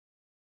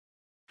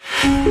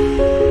Hello,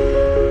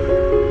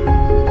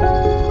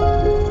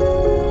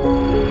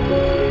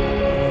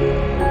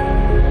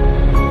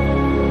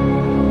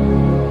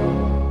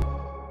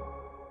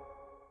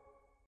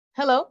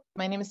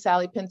 my name is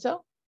Sally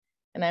Pinto,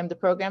 and I'm the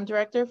Program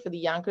Director for the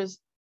Yonkers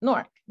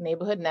Newark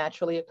Neighborhood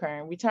Naturally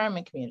Occurring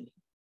Retirement Community.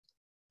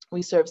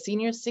 We serve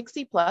seniors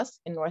 60 plus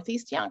in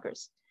Northeast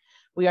Yonkers.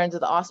 We are under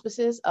the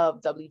auspices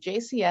of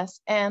WJCS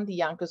and the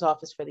Yonkers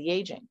Office for the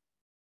Aging.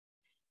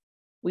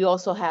 We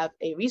also have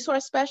a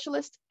resource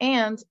specialist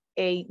and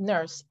a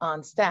nurse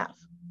on staff.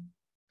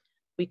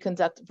 We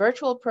conduct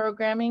virtual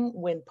programming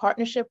in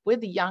partnership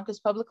with the Yonkers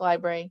Public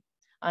Library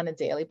on a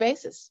daily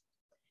basis.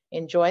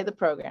 Enjoy the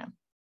program.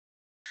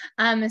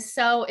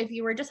 So if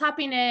you were just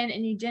hopping in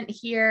and you didn't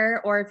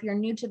hear, or if you're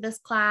new to this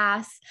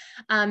class,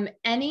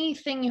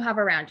 anything you have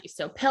around you,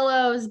 so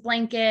pillows,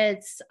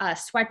 blankets, a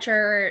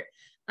sweatshirt,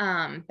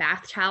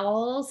 bath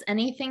towels,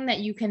 anything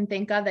that you can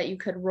think of that you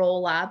could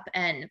roll up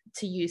and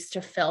to use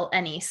to fill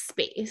any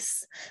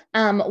space,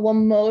 will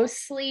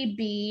mostly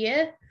be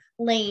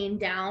laying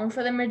down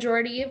for the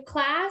majority of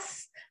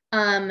class.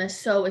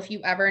 So if you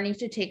ever need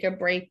to take a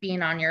break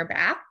being on your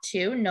back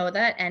too, know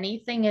that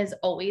anything is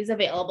always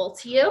available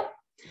to you.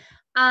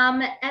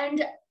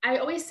 And I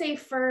always say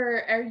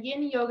for our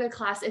yin yoga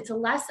class, it's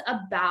less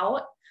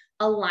about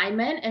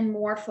alignment and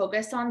more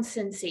focused on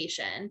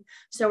sensation.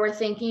 So we're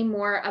thinking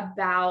more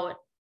about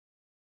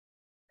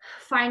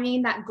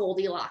finding that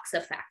Goldilocks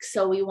effect.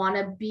 So we want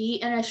to be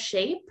in a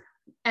shape,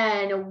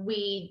 and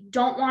we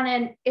don't want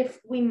to, if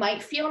we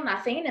might feel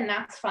nothing, and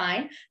that's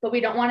fine, but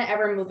we don't want to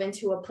ever move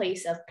into a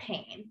place of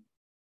pain.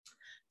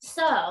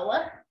 So,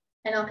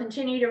 and I'll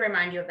continue to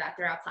remind you of that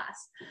throughout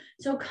class.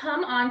 So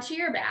come onto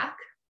your back.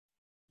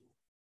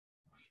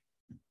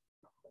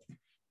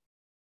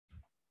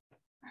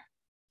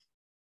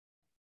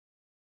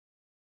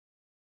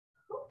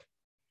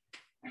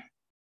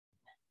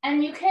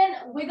 And you can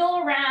wiggle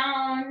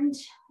around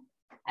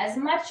as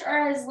much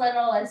or as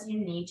little as you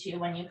need to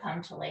when you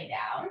come to lay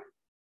down.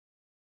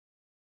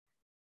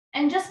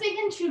 And just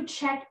begin to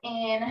check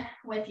in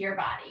with your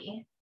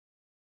body.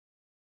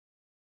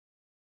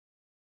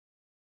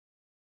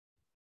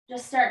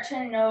 Just start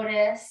to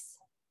notice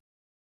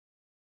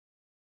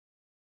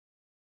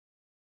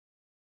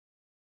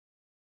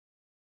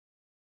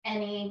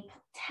any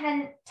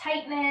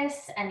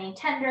tightness, any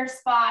tender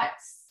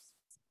spots.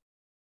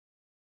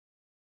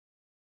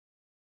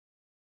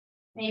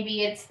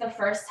 Maybe it's the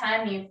first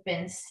time you've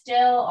been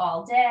still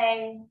all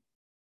day.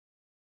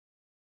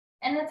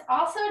 And it's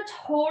also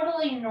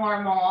totally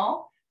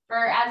normal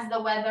for, as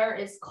the weather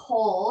is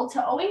cold,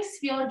 to always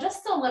feel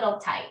just a little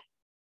tight.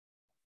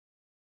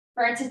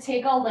 For it to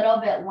take a little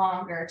bit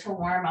longer to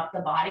warm up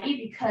the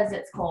body because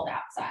it's cold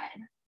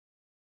outside.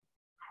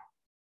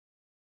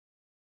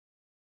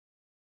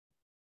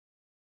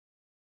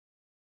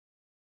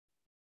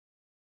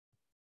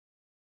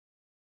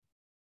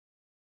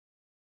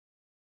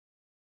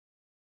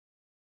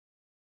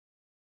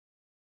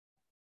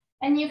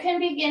 And you can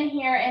begin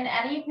here in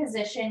any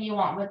position you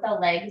want with the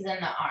legs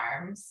and the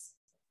arms.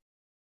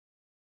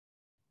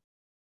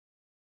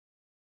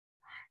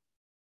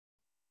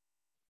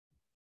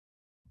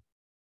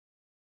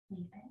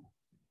 Leave it.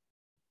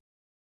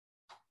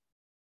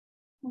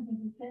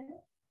 Leave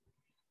it.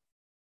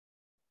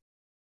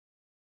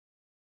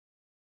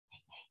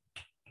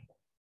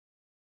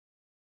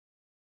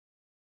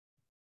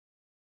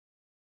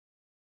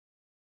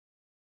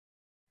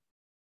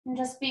 And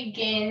just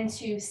begin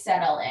to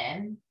settle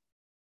in.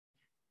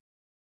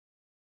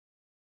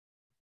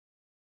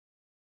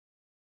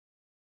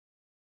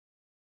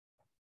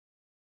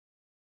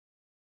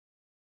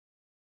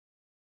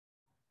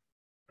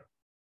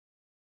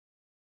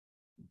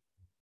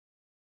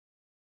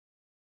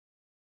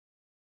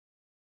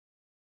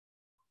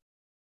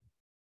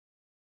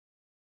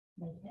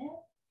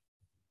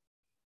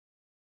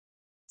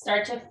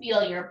 Start to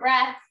feel your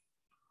breath.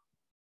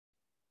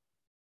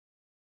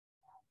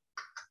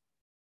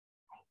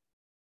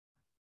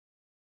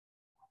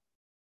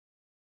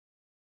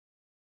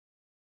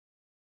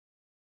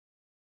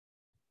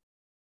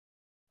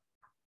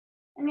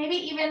 And maybe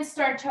even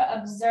start to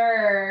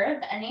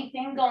observe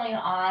anything going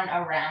on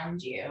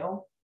around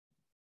you.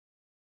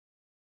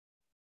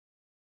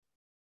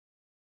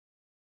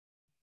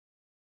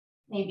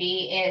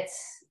 Maybe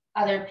it's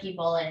other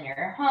people in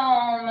your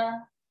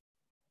home,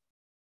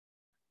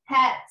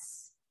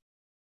 pets,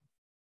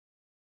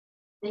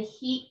 the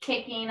heat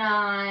kicking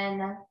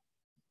on,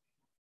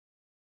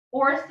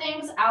 or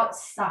things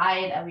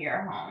outside of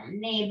your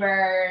home,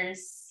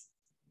 neighbors,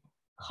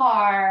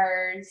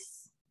 cars.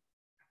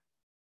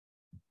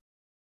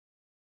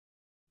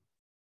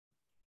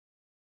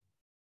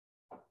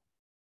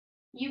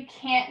 You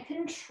can't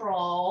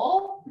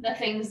control the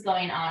things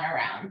going on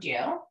around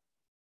you,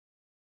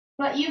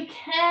 but you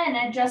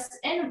can just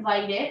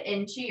invite it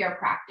into your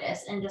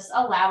practice and just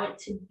allow it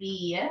to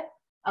be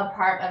a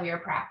part of your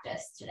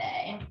practice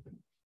today.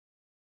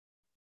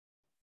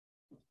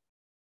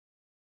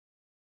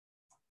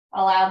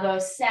 Allow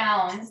those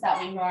sounds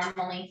that we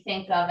normally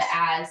think of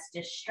as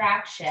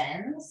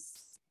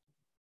distractions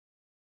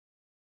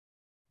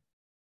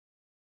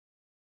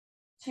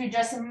to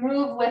just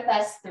move with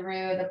us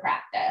through the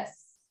practice.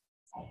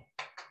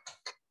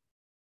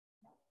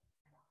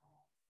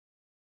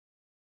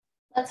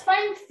 Let's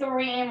find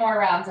 3 more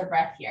rounds of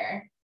breath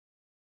here.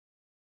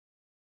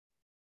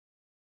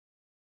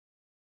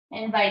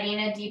 Inviting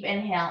a deep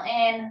inhale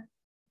in.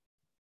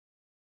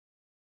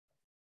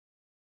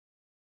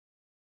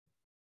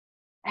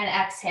 And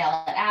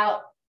exhale it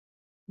out.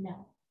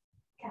 No,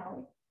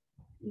 Callie,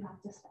 you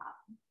have to stop.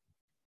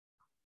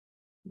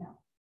 No.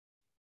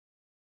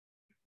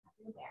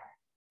 You're there.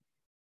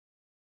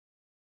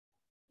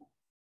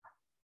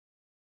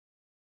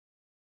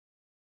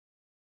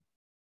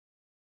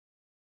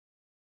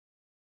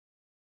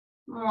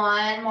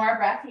 One more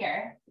breath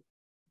here.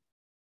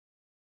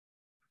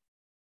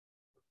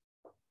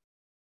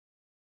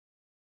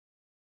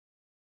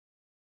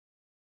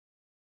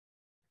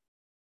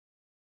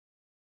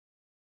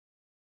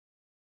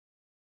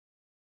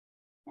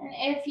 And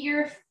if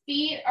your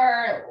feet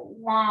are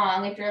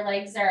long, if your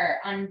legs are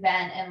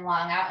unbent and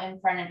long out in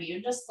front of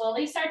you, just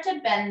slowly start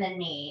to bend the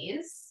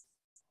knees.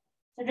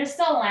 So just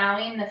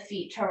allowing the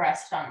feet to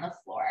rest on the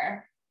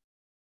floor.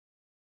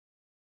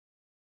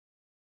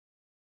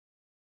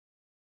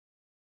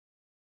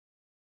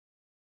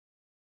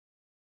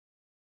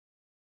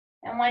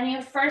 And when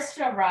you first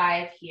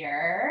arrive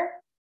here,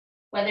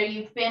 whether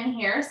you've been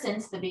here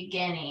since the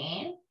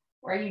beginning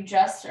or you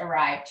just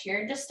arrived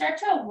here, just start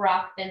to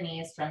rock the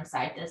knees from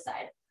side to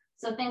side.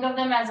 So think of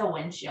them as a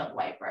windshield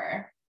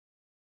wiper.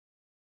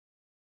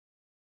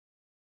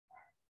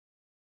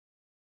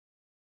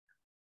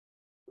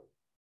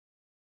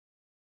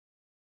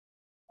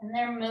 And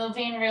they're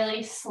moving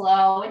really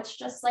slow. It's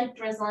just like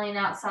drizzling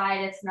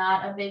outside. It's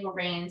not a big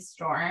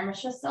rainstorm.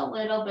 It's just a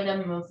little bit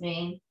of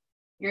moving.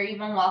 You're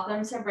even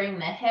welcome to bring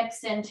the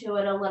hips into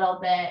it a little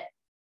bit.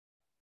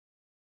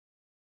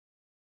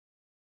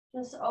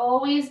 Just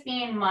always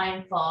being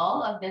mindful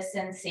of the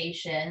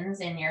sensations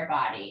in your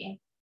body.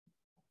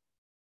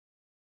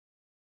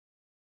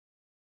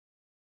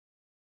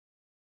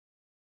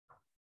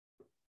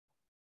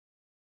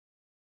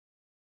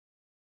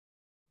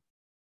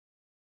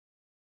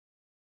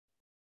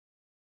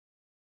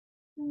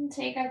 And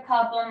take a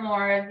couple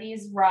more of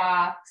these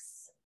rocks.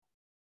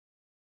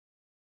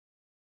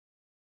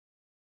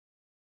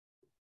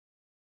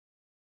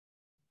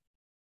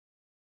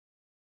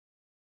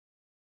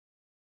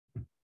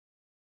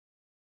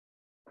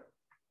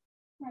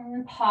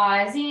 And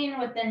pausing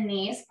with the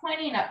knees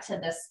pointing up to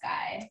the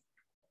sky.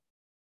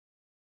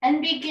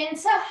 And begin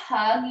to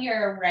hug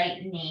your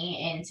right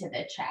knee into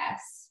the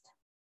chest.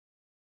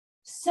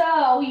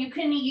 So you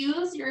can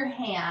use your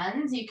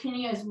hands. You can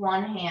use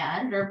one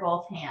hand or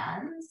both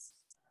hands.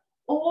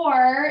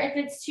 Or if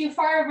it's too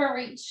far of a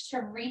reach to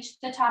reach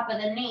the top of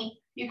the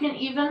knee, you can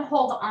even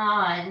hold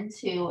on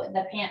to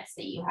the pants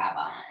that you have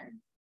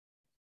on.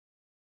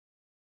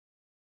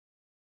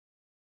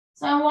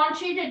 So I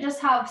want you to just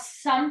have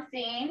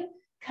something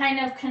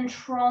kind of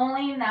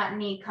controlling that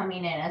knee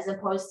coming in as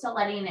opposed to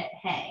letting it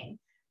hang.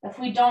 If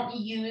we don't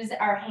use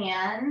our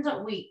hand,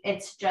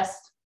 it's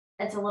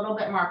a little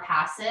bit more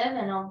passive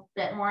and a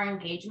bit more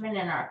engagement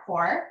in our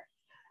core.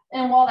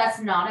 And while that's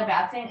not a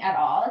bad thing at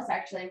all, it's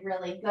actually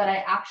really good.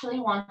 I actually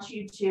want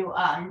you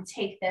to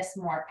take this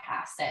more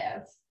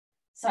passive.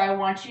 So I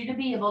want you to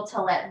be able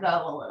to let go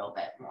a little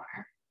bit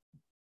more.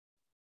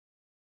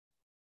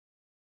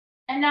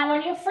 And now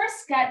when you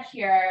first get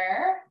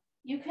here,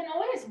 you can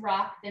always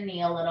rock the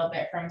knee a little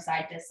bit from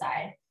side to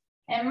side.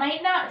 It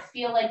might not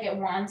feel like it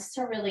wants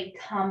to really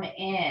come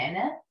in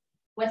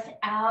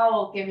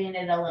without giving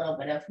it a little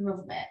bit of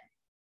movement.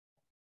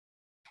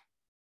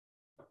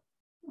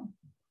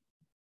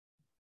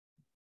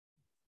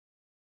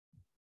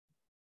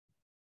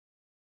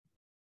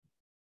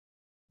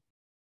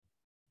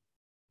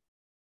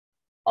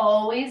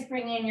 Always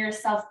bringing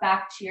yourself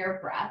back to your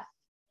breath.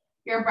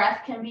 Your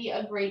breath can be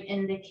a great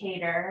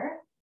indicator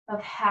of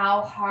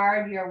how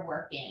hard you're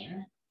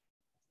working.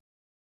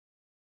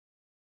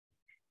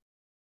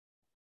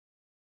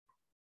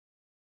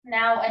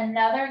 Now,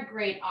 another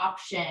great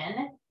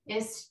option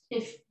is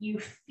if you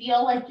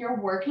feel like you're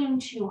working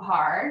too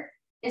hard,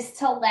 is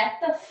to let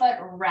the foot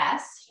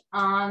rest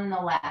on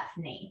the left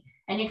knee.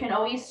 And you can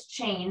always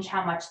change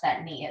how much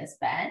that knee is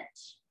bent.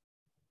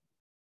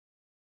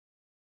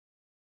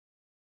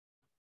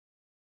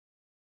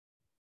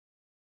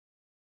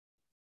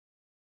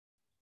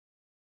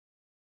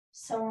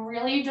 So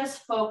really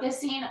just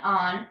focusing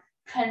on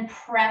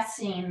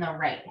compressing the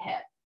right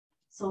hip.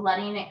 So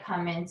letting it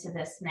come into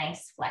this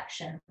nice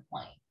flexion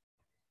point.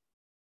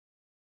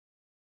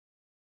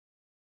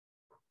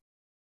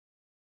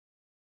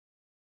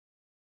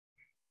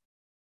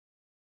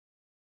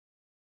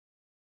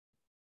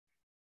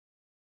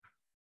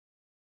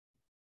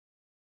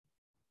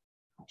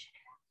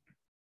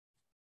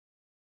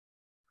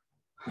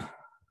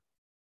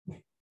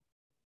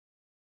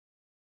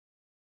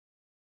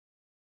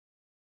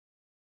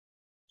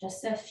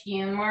 Just a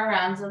few more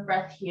rounds of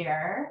breath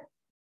here,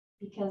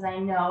 because I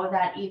know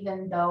that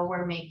even though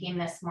we're making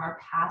this more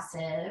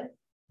passive,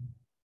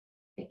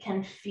 it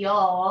can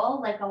feel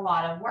like a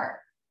lot of work.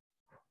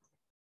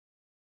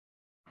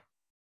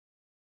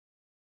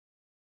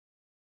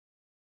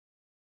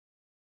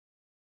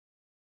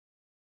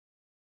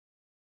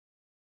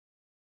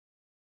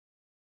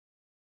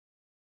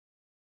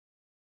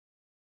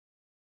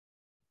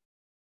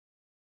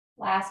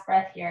 Last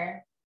breath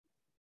here.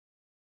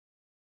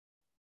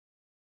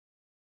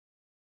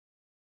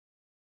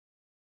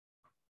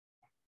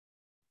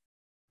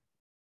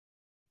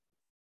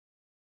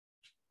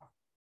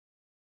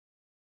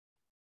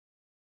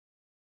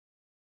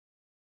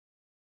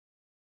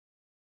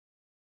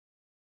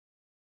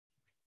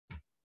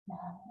 Now,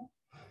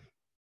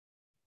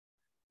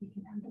 you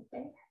can end it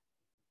there.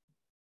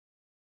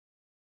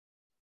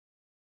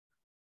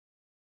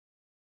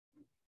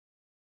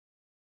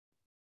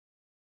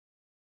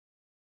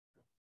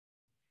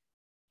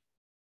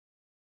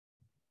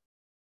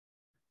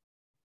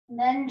 And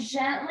then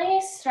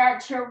gently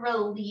start to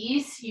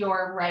release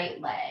your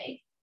right leg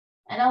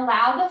and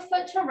allow the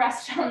foot to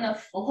rest on the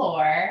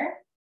floor.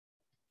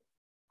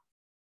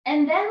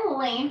 And then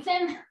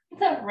lengthen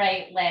the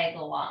right leg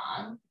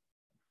long.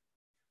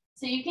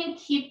 So you can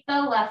keep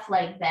the left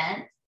leg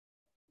bent,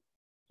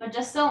 but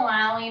just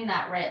allowing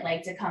that right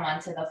leg to come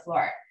onto the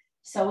floor.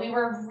 So we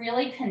were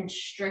really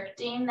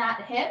constricting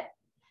that hip,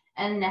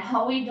 and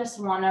now we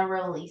just want to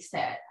release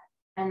it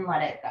and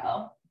let it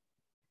go.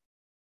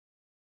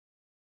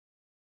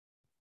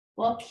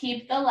 We'll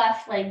keep the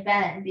left leg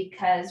bent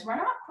because we're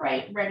not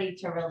quite ready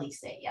to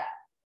release it yet,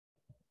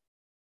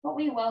 but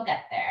we will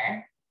get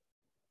there.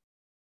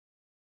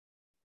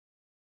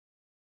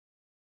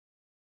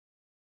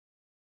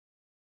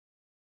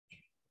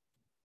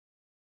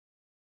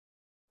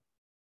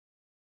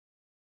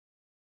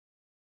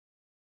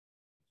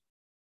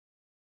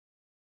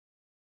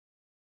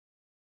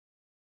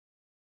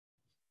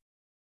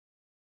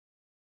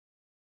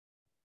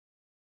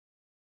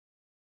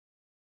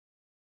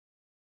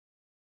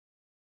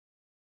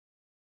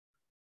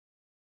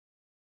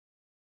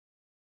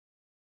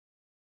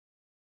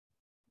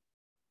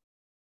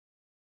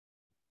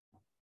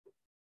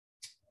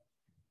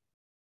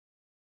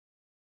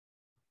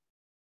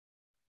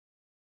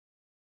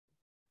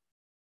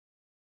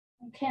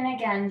 You can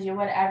again do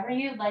whatever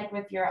you'd like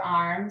with your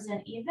arms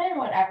and even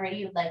whatever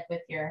you'd like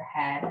with your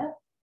head.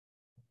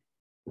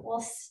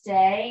 We'll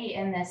stay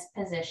in this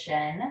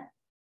position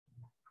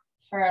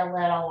for a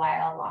little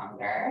while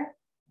longer.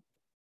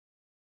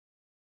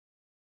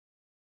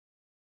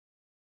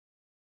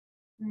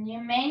 And you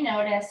may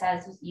notice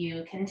as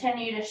you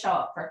continue to show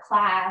up for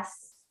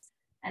class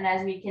and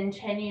as we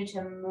continue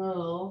to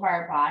move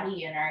our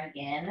body and our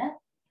yin,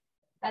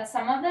 that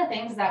some of the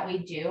things that we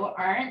do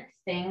aren't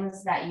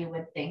things that you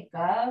would think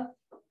of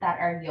that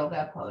are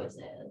yoga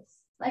poses,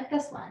 like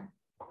this one.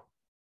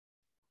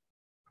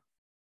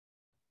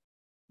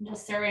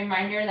 Just a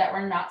reminder that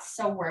we're not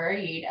so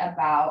worried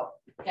about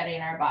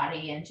getting our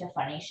body into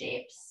funny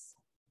shapes,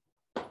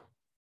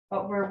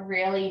 but we're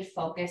really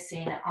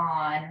focusing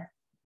on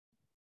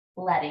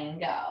letting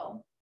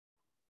go.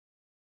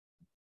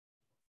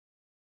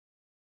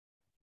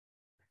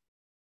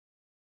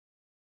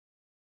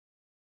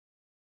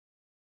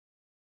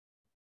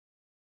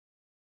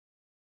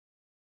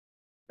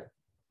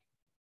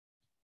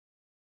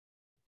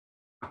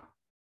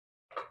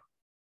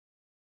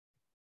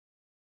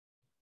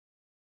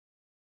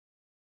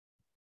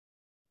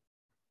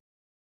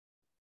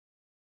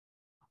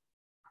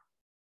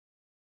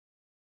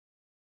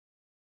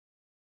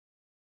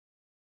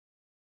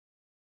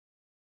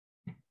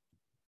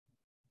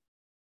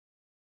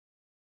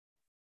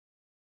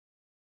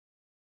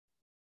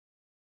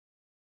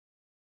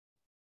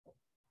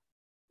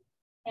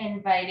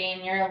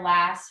 Inviting your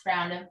last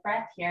round of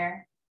breath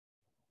here.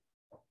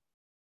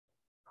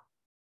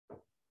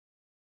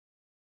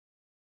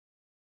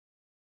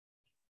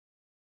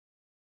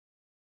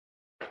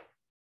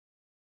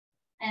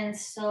 And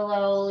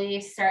slowly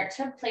start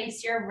to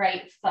place your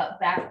right foot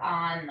back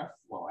on the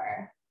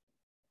floor.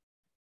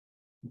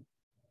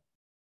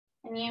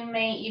 And you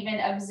may even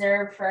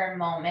observe for a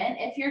moment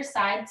if your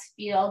sides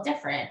feel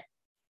different.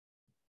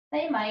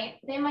 They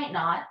might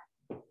not.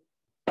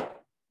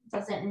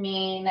 Doesn't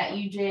mean that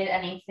you did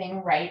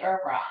anything right or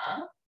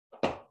wrong.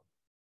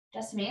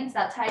 Just means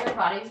that's how your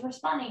body's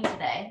responding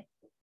today.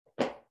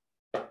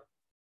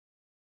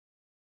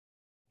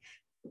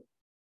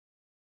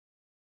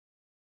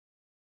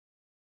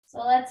 So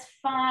let's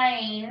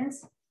find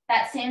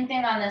that same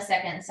thing on the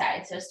second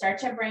side. So start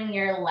to bring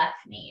your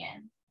left knee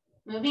in,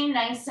 moving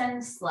nice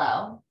and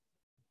slow.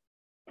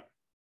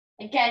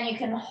 Again, you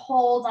can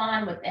hold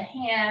on with the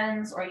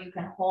hands or you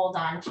can hold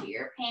on to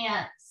your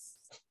pants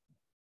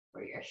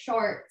or your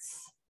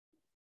shorts.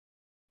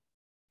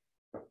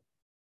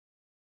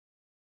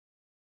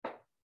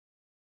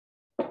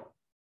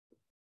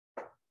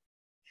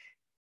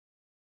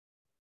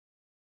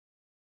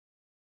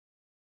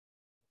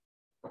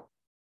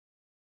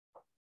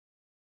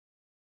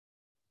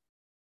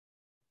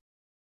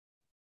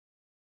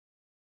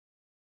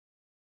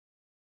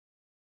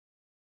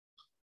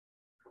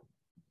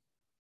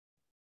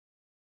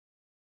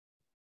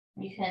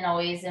 You can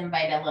always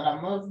invite a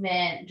little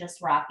movement,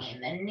 just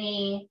rocking the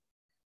knee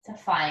to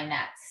find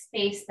that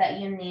space that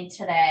you need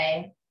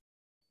today.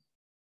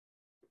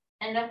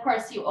 And of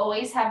course, you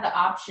always have the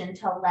option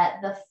to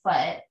let the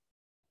foot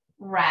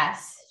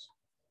rest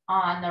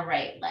on the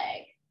right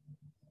leg.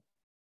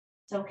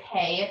 It's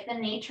okay if the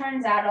knee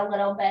turns out a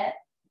little bit.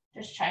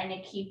 Just trying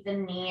to keep the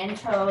knee and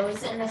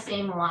toes in the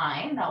same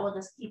line. That will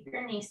just keep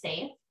your knee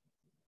safe.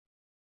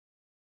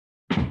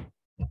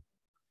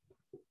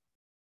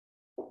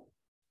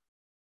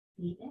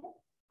 Feed it.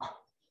 Oh,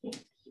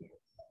 thank you.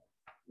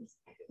 That's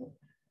good.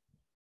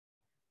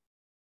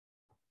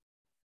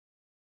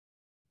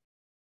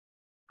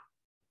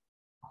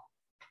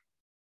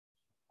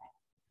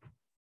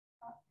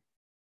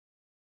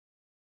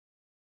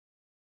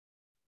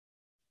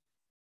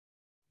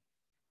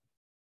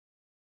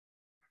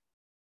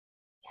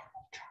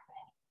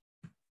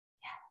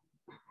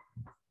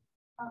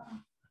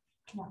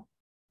 No.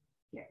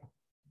 Here.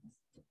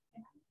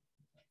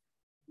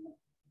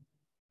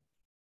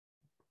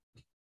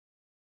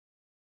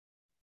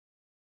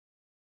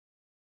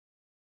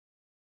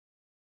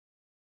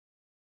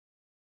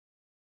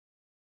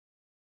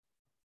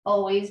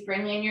 Always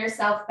bringing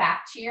yourself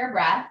back to your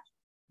breath.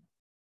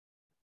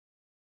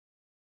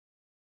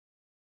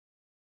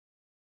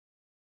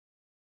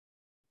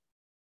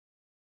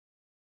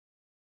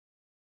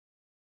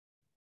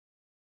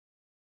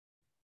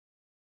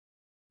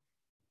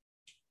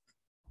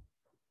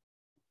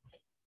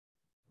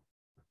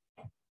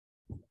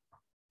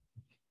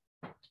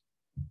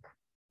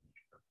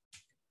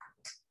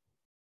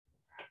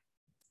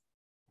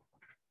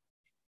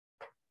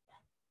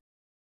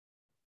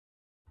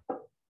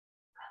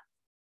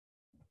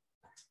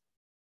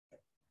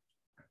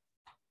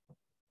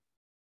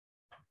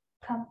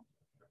 Come.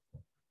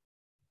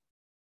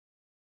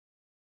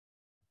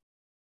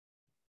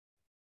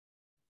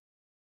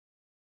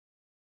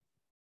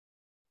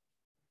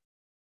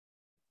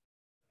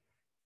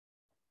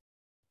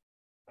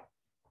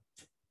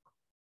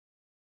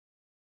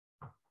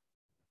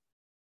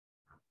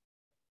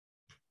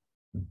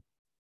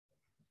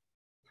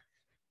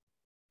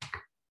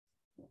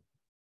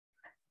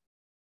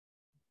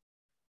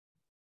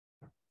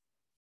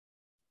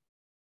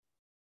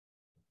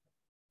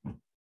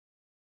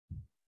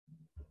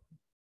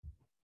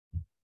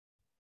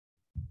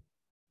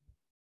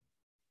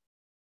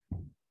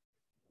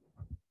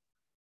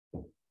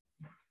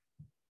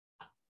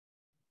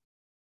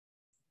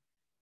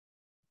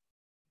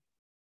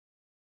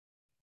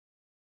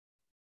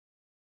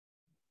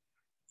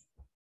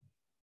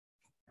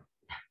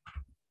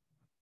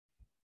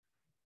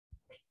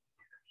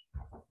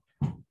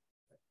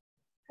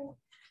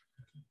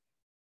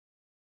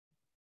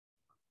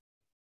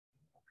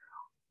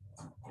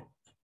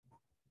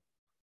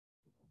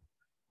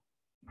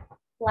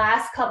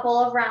 Last couple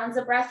of rounds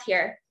of breath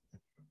here.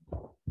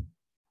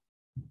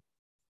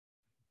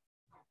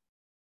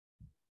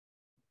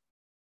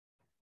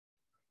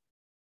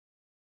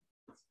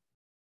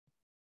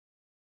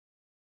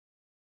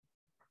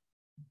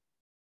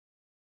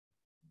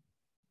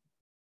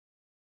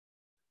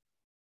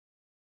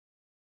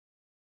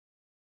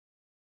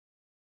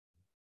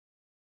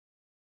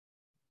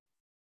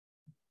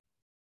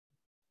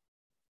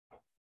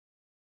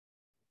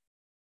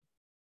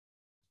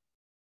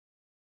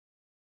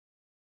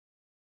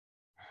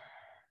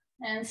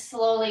 And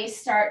slowly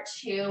start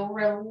to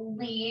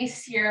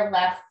release your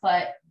left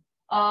foot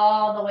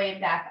all the way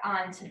back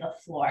onto the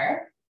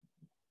floor.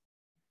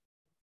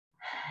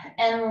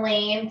 And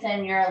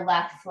lengthen your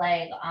left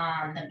leg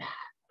on the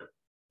mat.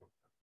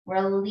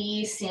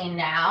 Releasing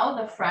now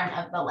the front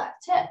of the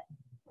left hip.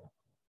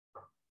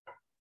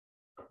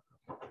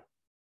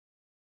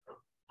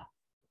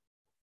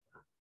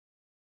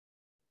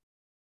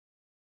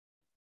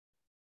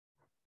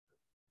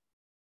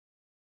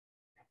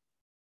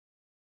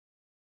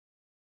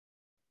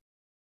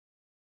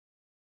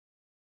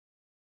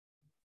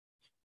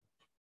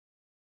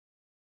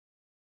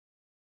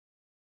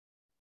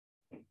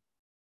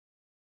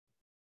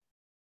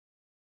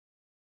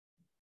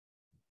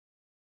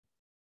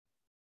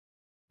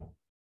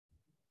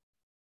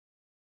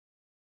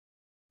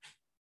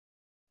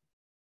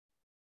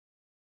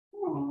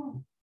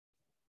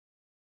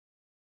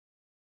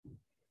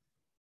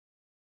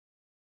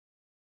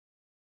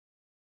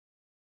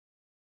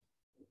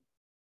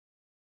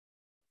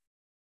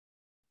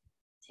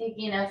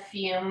 Taking a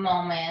few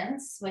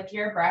moments with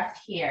your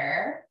breath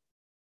here.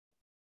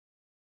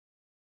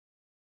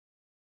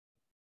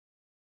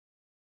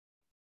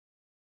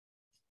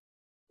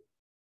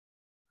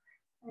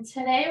 And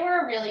today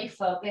we're really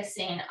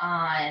focusing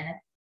on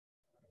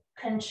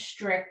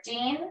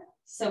constricting,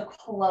 so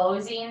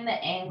closing the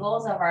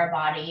angles of our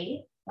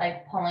body,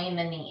 like pulling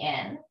the knee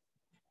in,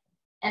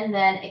 and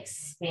then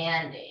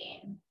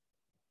expanding.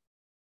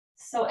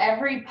 So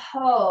every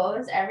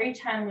pose, every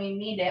time we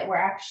meet it, we're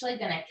actually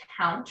going to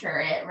counter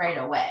it right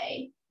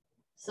away.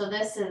 So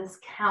this is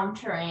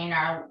countering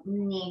our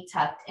knee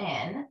tucked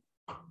in,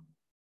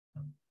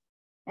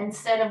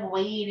 instead of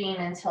waiting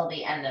until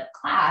the end of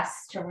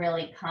class to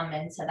really come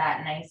into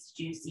that nice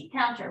juicy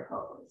counter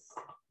pose.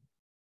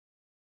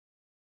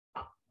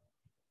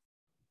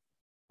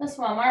 Just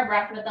one more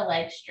breath with the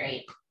legs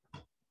straight.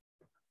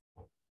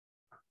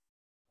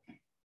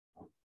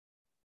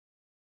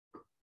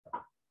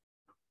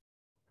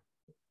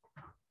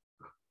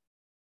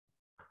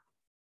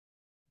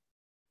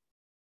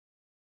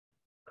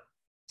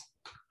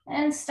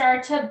 And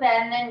start to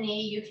bend the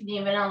knee. You can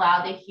even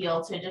allow the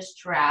heel to just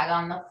drag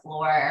on the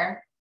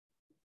floor.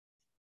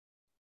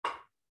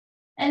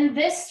 And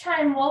this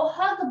time we'll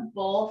hug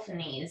both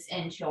knees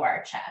into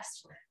our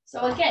chest.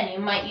 So again, you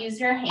might use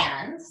your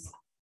hands.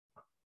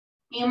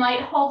 You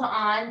might hold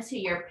on to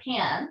your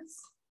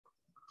pants,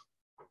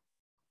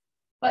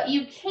 but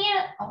you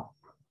can't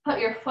put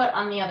your foot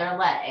on the other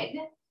leg.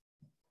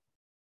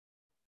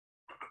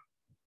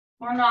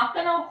 We're not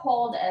gonna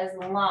hold as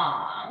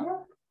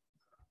long.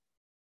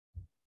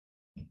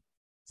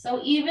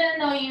 So even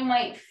though you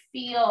might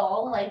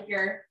feel like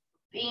you're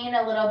being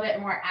a little bit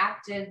more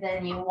active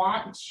than you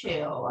want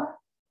to,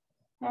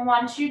 I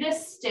want you to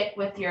stick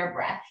with your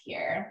breath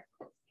here.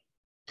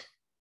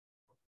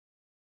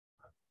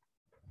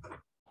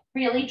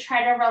 Really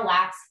try to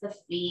relax the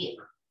feet,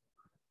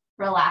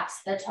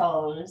 relax the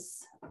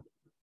toes.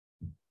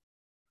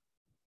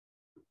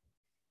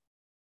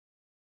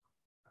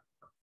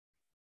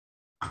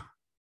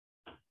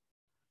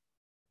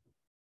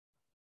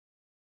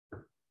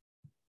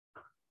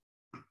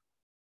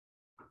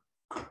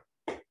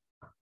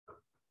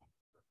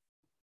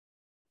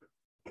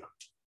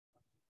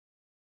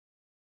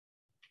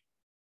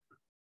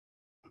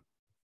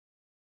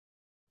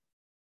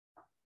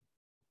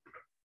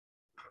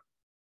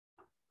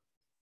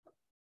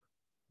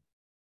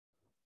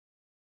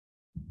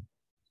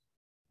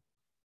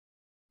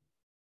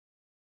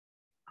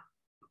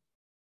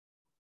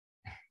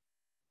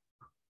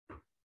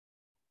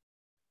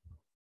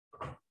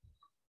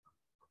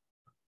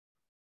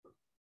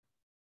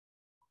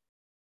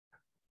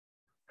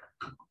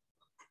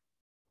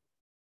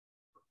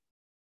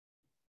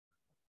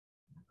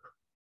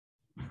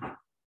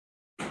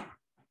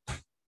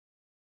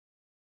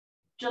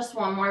 Just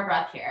one more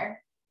breath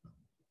here.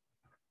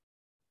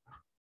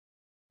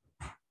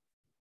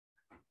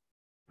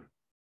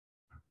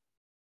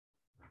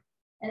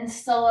 And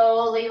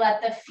slowly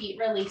let the feet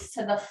release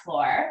to the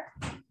floor.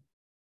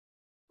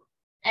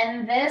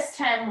 And this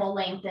time we'll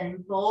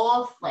lengthen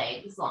both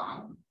legs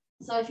long.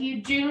 So if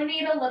you do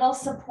need a little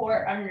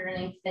support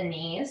underneath the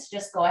knees,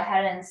 just go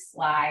ahead and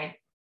slide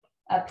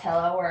a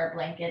pillow or a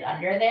blanket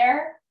under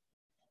there.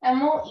 And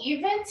we'll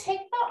even take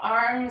the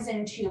arms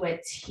into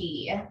a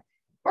T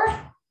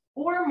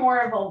or more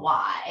of a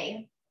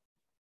Y.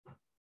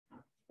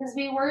 Because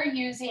we were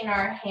using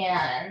our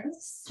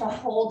hands to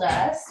hold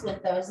us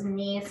with those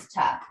knees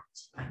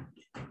tucked.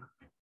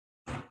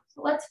 So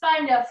let's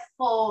find a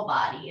full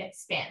body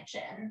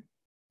expansion.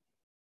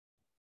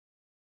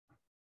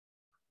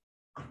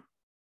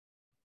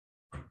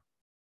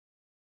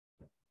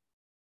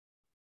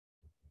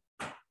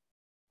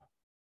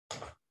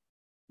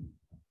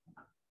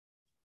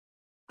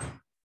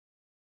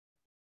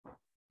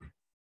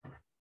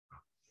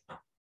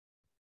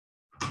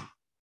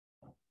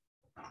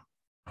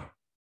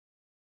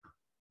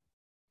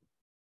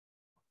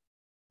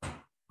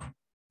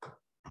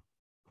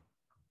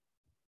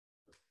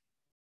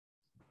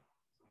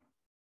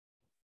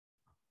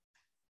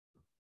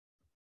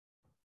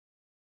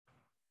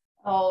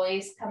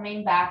 Always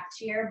coming back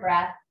to your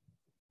breath.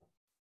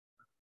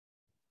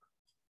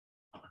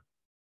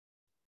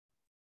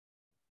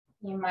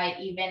 You might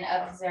even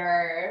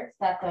observe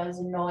that those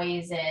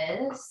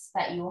noises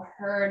that you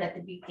heard at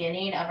the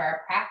beginning of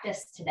our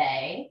practice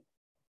today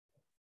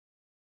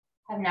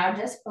have now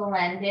just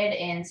blended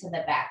into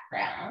the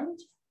background.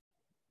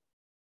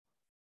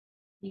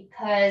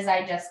 Because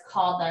I just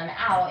called them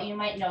out, you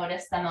might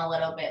notice them a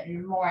little bit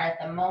more at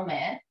the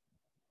moment.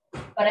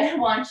 But I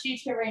want you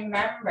to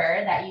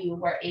remember that you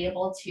were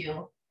able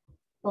to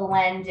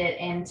blend it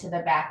into the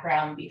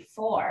background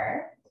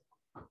before.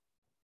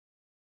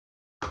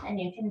 And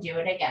you can do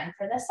it again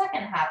for the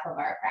second half of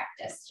our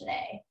practice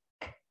today.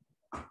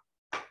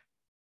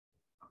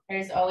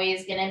 There's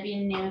always going to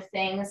be new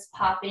things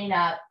popping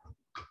up,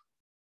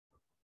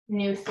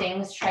 new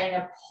things trying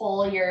to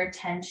pull your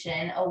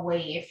attention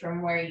away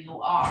from where you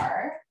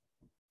are.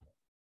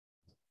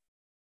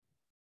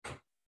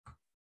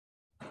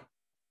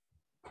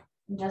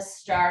 Just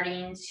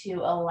starting to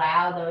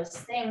allow those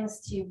things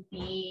to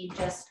be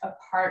just a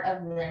part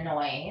of the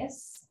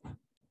noise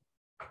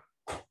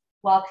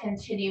while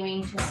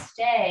continuing to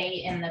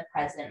stay in the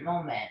present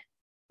moment.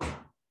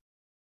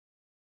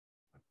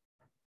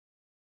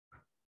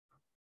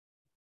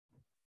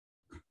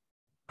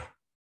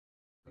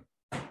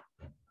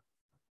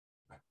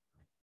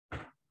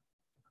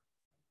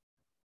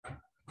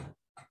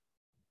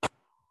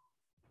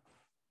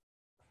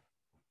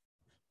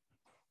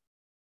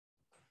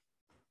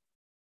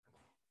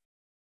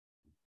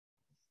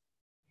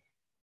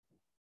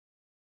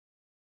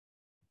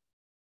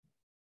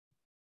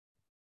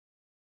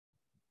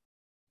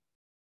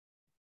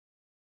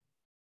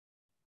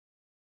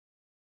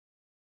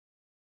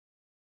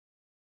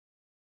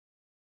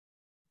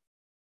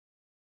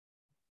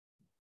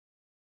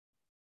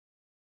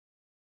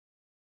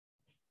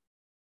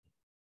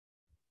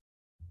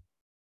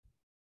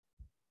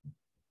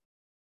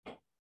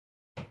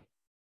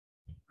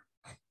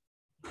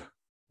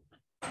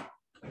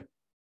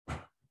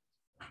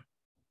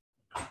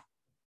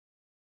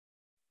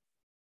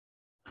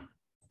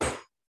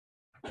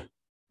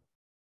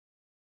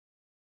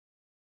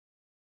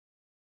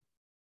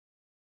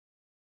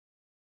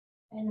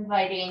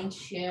 Inviting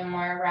 2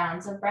 more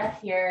rounds of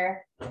breath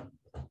here.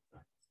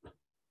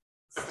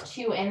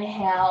 2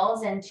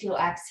 inhales and 2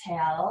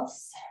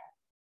 exhales.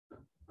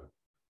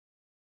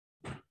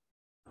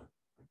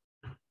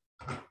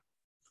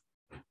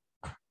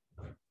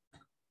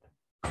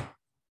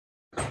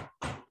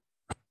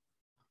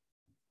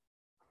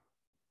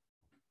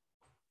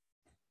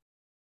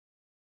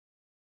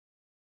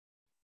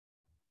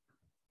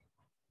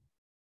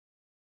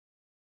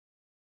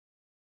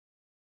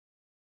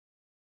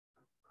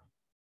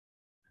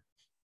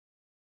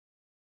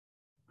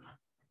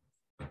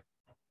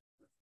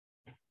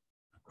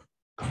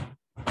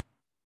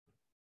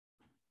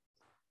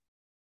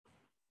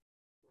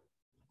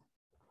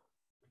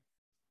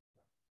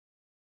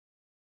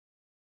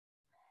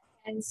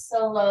 And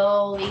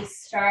slowly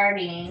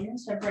starting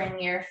to bring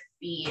your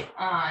feet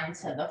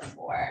onto the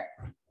floor.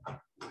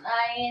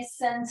 Nice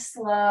and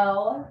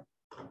slow.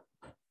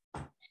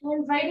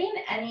 Inviting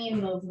any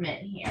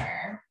movement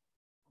here.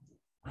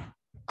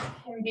 It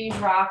can be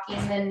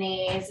rocking the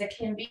knees. It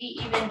can be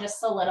even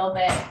just a little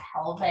bit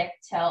pelvic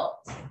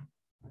tilt.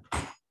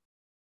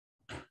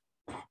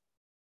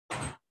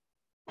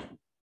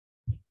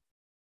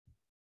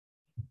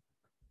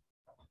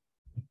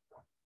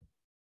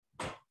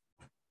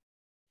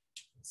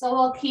 So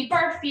we'll keep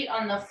our feet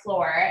on the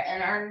floor,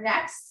 and our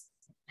next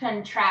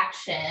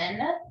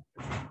contraction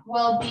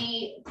will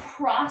be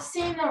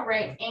crossing the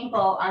right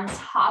ankle on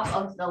top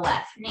of the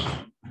left knee.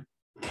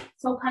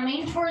 So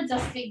coming towards a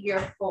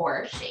figure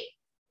 4 shape.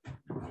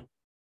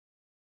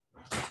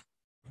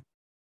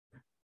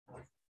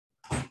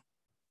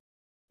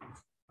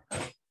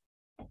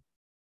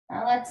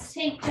 Now let's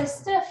take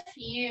just a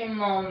few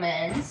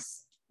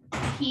moments,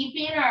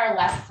 keeping our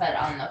left foot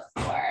on the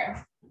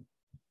floor.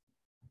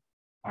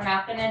 We're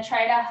not going to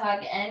try to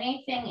hug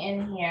anything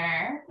in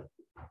here.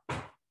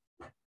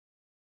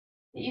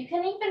 You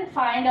can even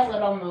find a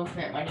little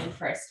movement when you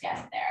first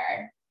get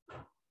there.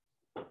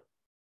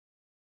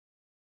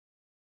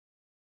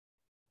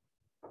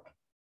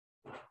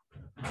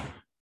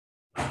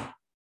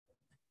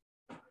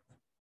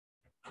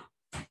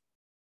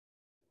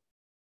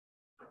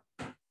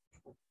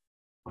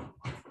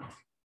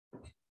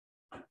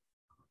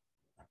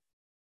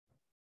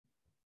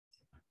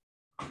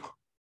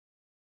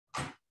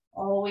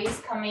 Always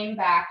coming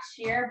back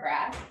to your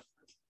breath.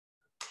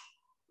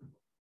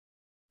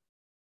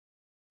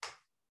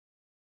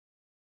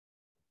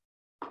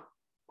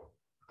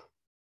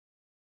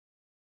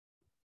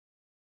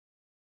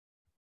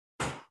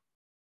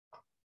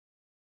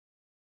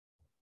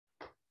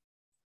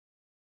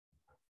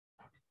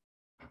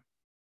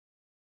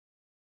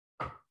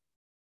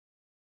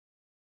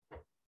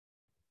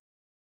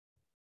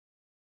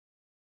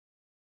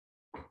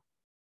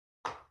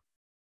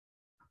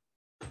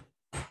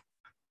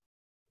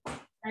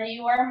 Now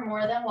you are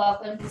more than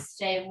welcome to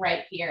stay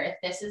right here. If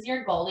this is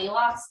your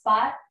Goldilocks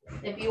spot,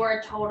 if you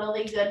are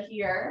totally good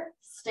here,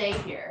 stay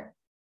here.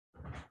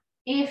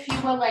 If you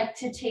would like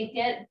to take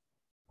it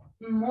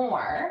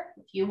more,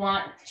 if you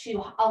want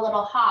to a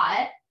little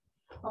hot,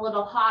 a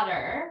little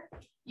hotter,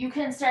 you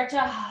can start to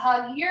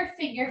hug your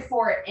figure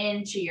 4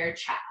 into your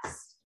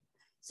chest.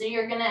 So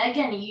you're gonna,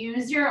 again,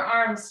 use your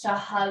arms to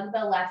hug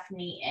the left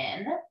knee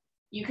in.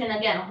 You can,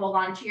 again, hold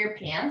on to your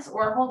pants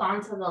or hold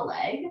on to the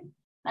leg.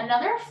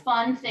 Another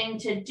fun thing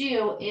to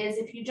do is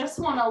if you just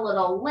want a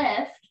little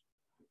lift,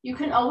 you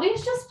can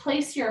always just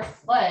place your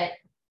foot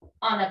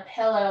on a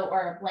pillow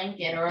or a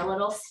blanket or a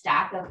little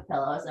stack of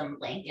pillows and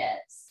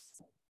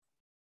blankets.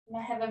 And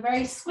I have a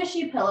very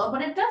squishy pillow,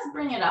 but it does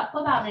bring it up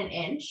about 1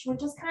 inch,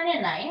 which is kind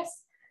of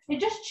nice. It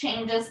just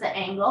changes the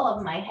angle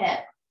of my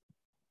hip.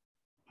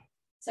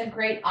 It's a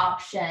great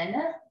option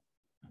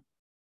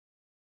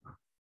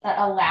that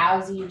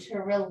allows you to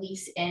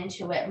release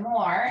into it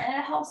more, and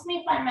it helps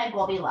me find my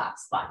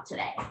Goldilocks spot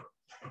today.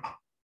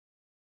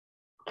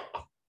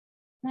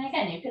 And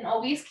again, you can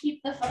always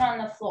keep the foot on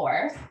the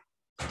floor.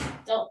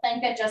 Don't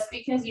think that just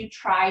because you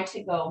try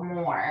to go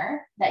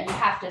more that you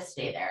have to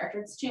stay there. If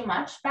it's too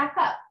much, back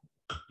up.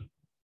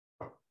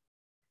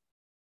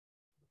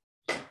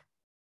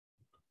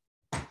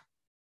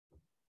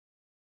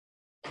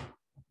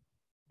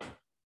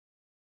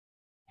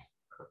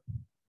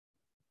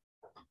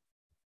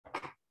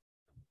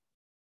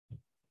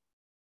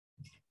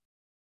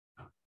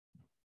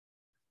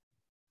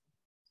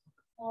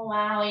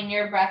 Allowing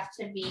your breath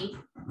to be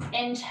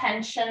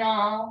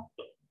intentional,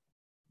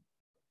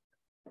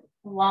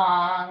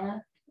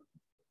 long,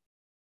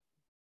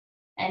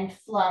 and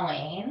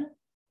flowing.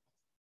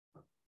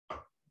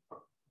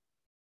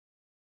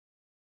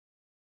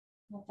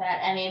 If at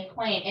any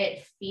point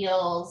it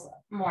feels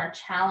more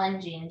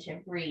challenging to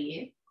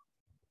breathe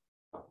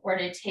or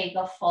to take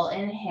a full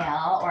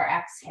inhale or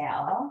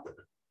exhale,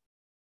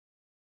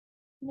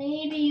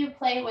 maybe you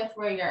play with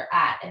where you're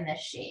at in the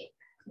shape.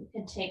 You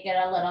could take it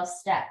a little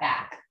step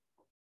back.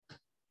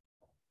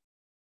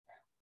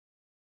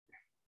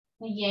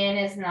 Yin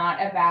is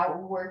not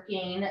about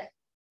working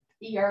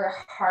your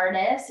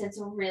hardest. It's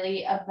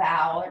really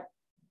about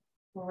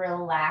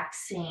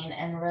relaxing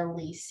and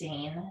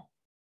releasing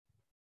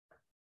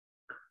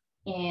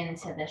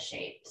into the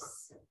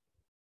shapes.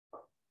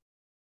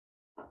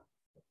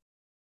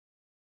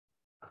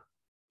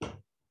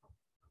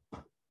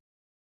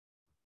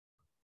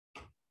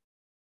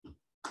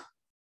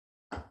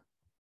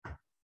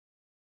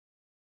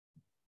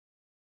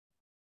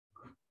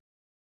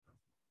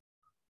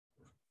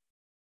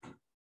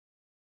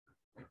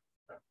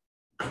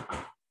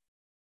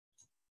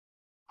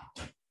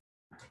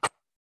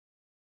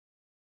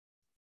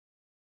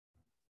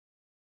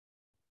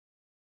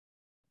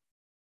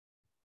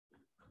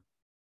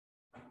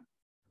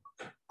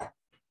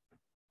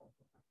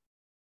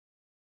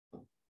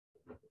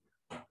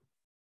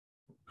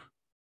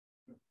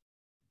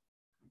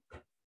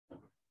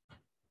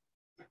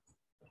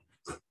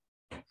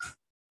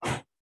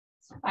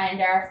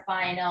 Find our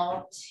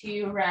final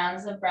 2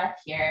 rounds of breath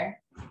here.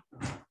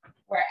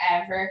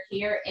 Wherever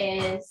here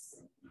is.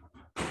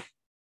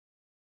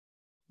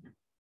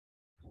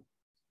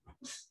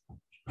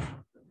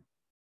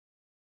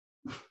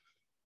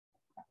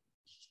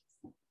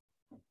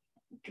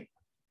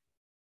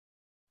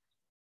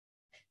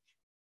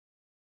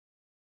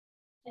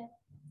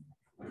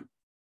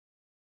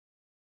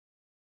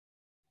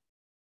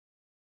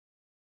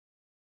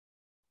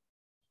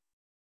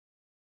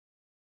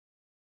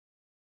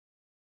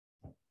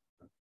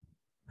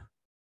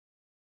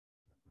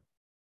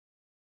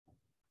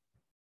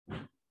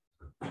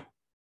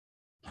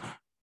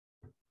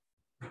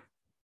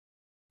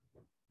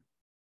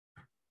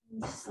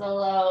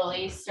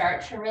 Slowly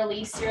start to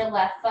release your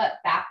left foot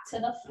back to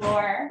the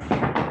floor.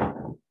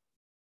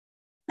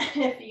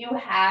 If you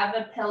have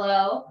a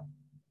pillow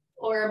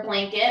or a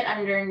blanket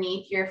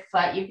underneath your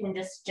foot, you can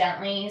just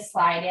gently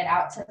slide it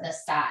out to the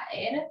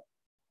side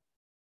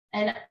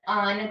and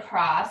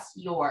uncross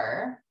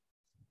your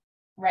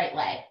right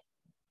leg.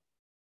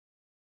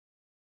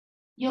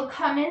 You'll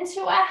come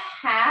into a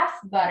half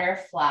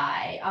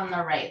butterfly on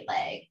the right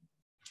leg.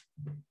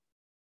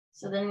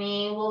 So the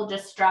knee will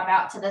just drop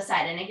out to the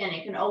side. And again,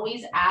 you can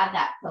always add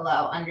that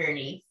pillow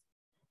underneath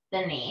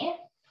the knee.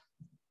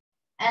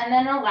 And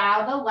then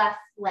allow the left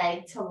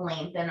leg to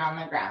lengthen on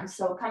the ground.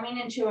 So coming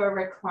into a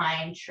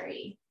reclined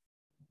tree.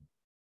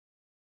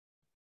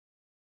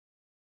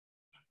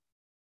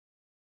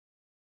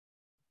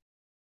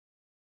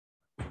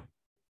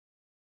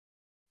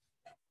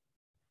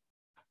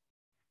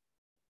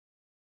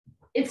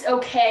 It's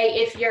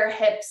okay if your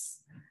hips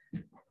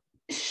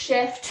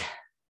shift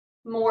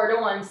more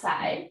to one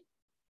side.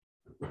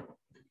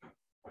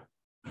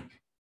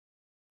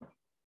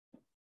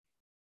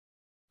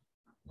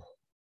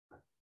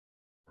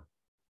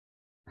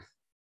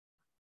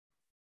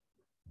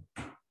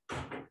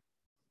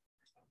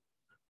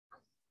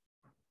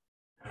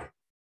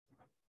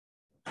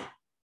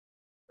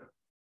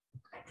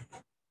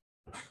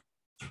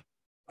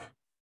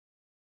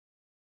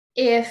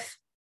 If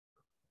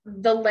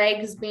the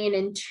legs being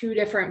in 2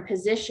 different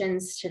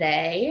positions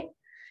today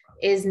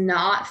is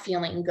not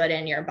feeling good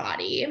in your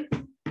body,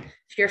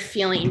 if you're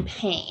feeling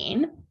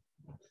pain,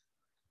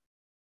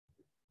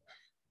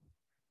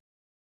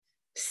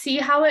 see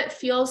how it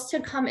feels to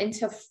come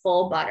into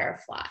full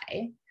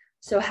butterfly.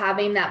 So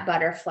having that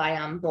butterfly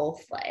on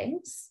both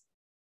legs.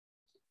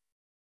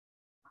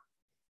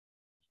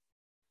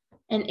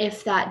 And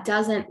if that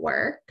doesn't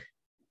work,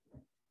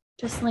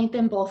 just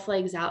lengthen both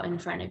legs out in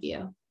front of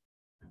you.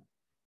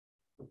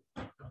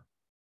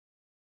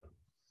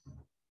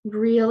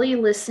 Really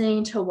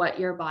listening to what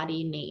your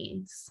body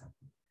needs.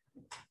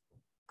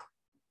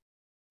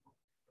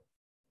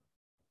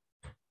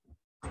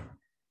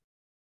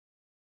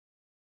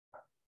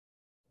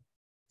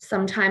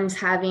 Sometimes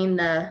having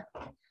the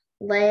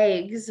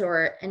legs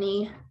or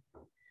any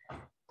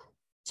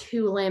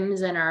 2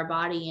 limbs in our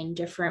body in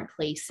different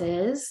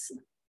places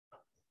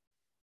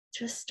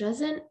just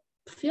doesn't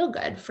feel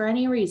good for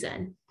any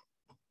reason.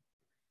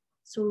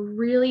 So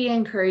really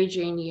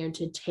encouraging you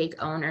to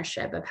take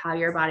ownership of how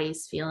your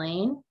body's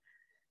feeling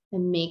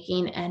and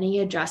making any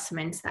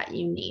adjustments that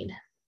you need.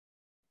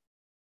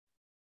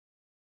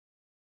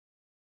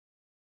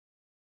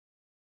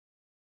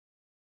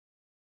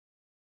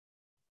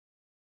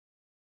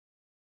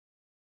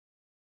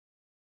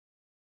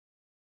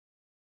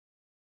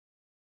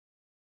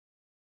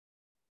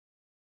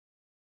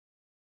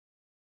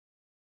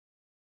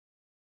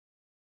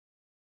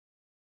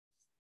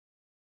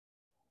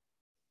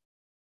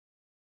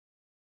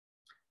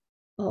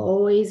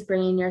 Always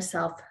bringing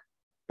yourself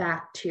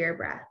back to your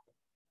breath.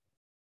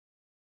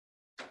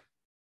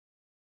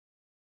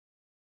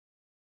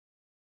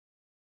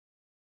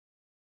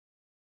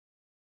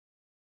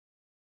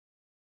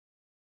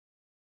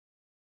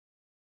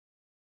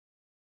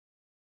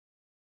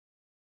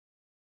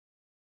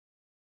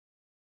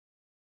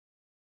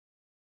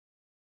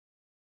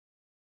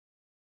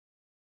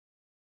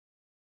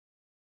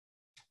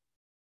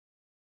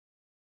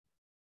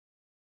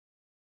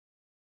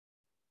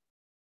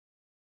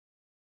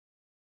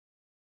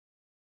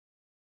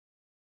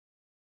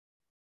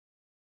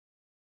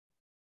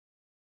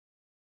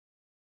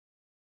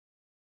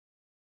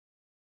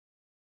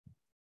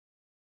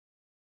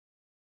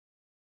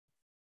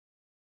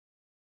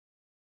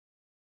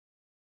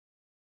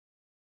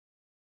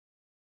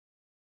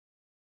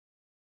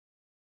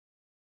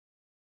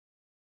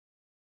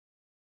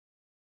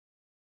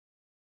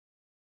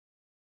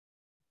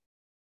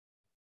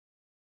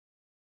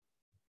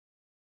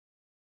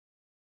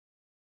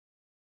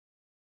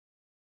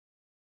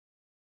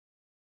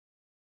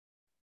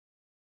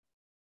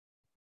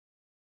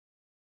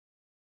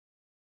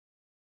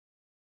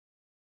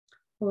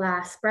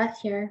 Last breath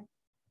here.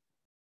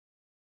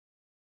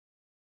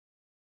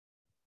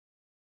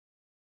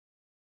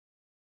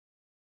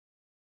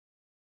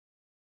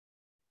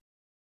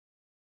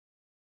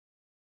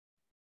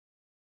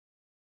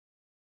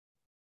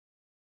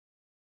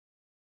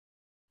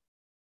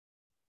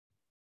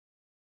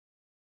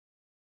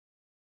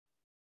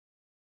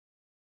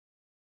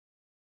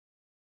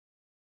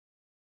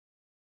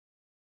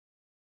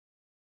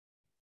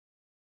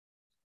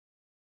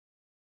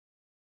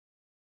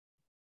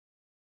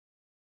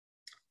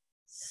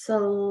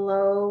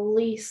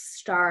 Slowly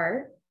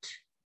start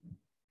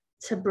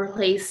to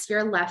place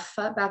your left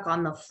foot back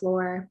on the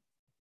floor.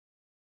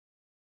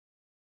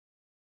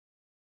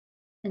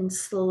 And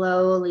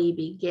slowly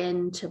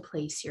begin to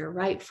place your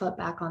right foot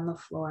back on the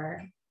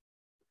floor.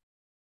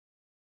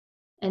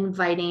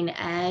 Inviting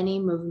any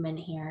movement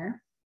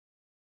here.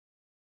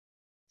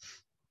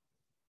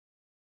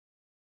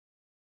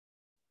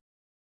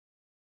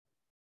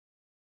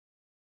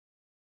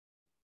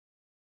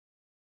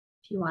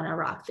 If you want to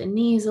rock the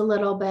knees a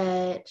little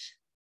bit,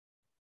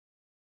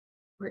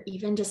 or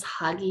even just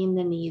hugging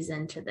the knees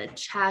into the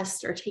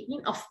chest or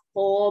taking a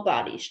full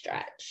body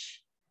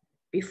stretch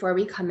before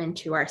we come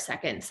into our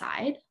second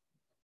side.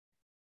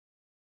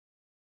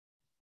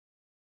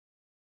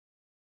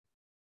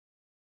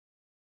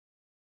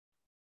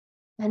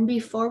 And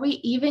before we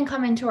even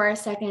come into our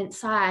second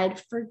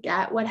side,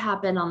 forget what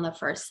happened on the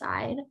first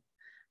side.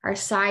 Our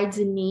sides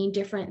need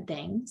different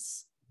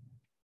things.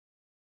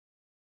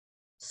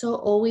 So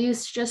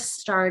always just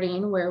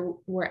starting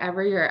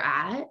wherever you're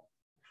at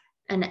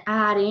and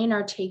adding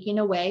or taking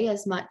away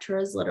as much or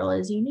as little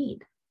as you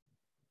need.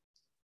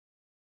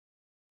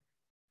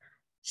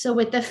 So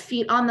with the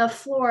feet on the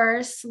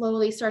floor,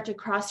 slowly start to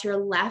cross your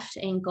left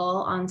ankle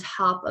on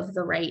top of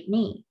the right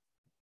knee.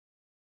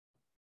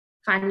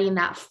 Finding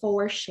that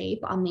 4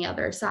 shape on the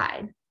other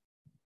side.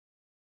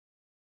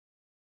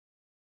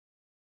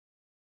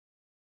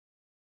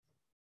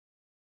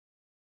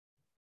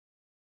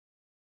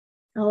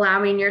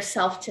 Allowing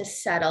yourself to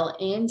settle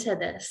into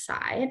this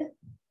side.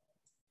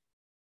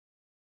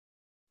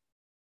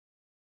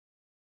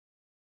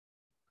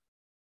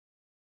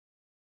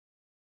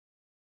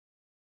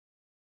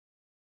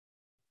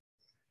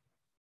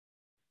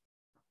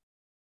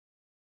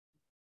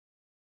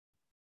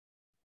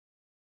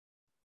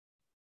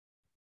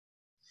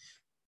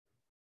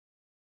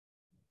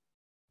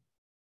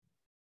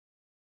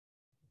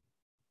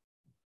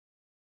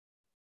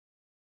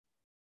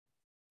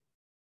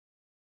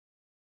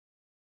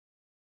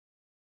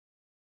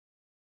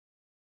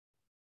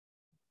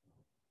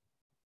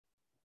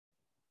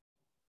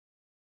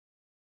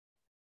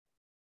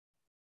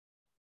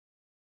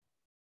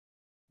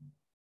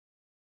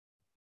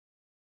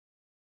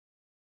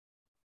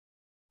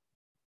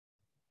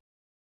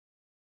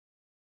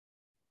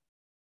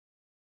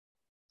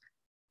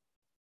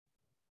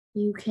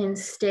 You can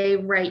stay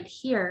right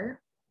here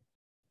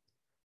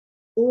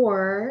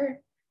or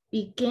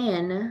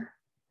begin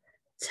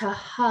to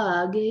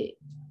hug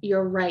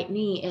your right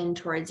knee in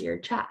towards your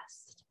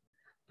chest,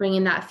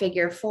 bringing that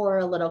figure 4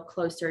 a little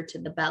closer to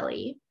the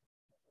belly.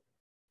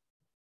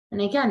 And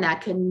again,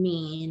 that could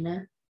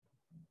mean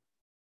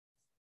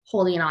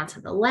holding onto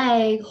the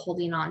leg,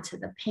 holding onto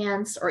the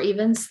pants, or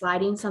even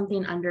sliding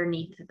something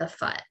underneath the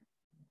foot.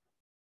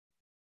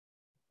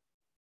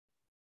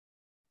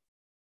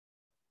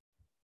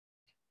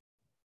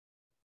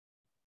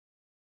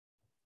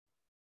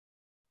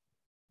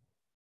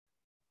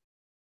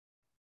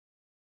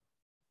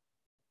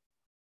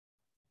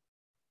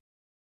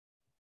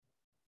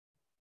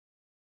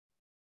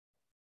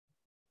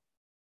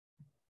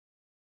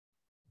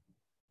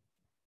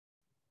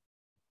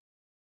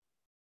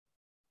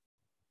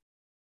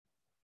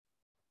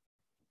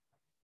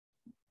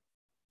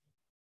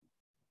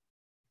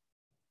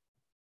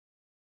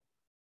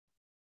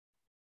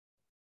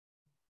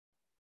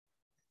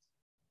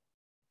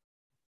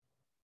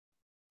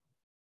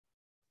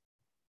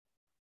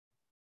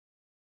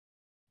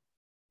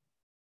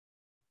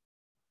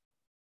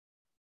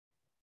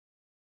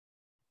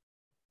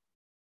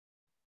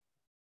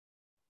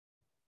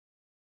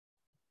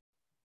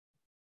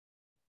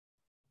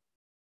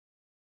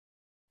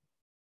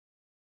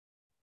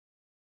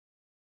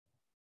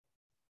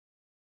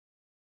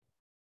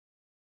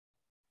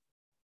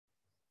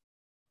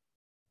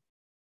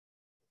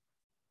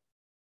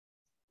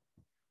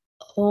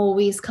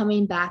 Always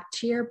coming back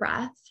to your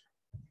breath.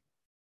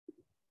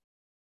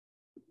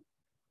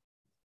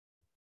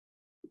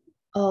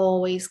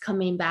 Always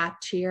coming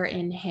back to your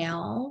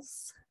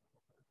inhales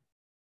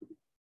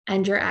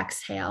and your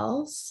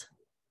exhales.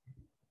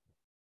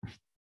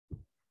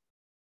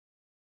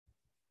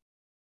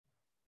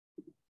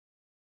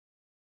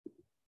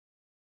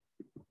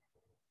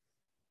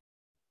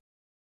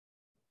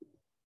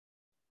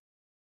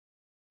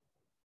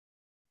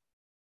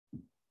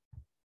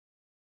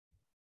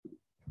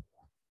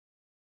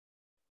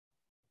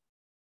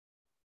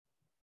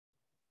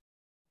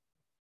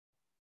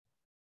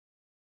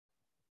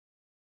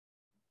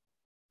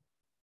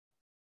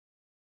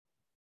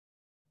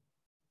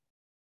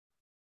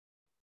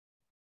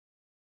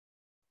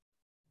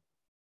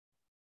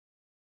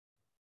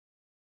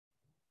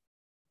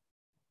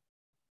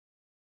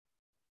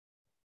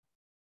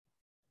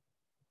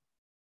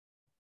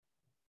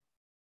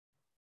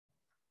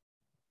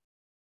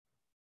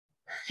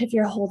 If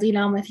you're holding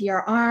on with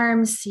your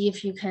arms, see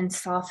if you can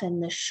soften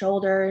the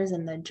shoulders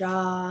and the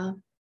jaw.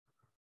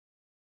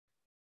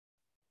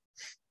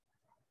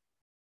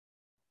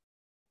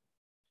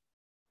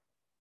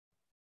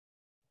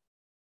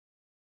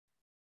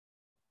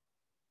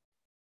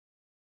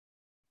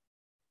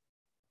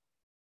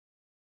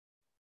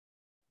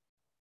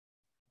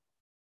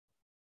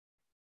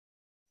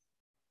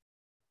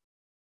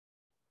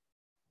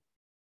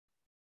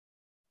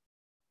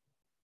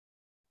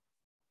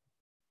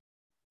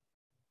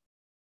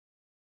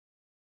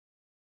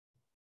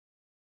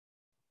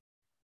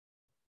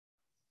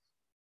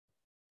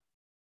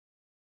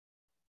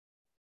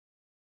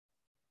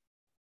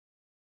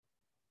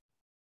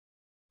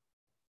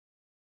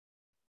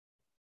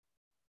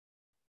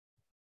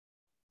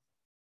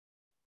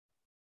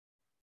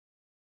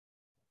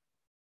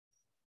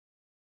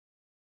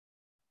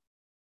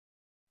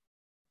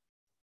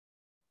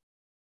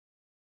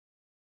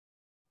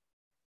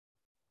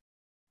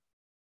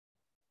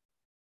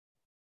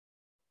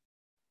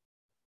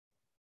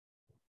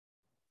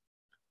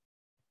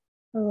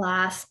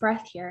 Last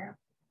breath here.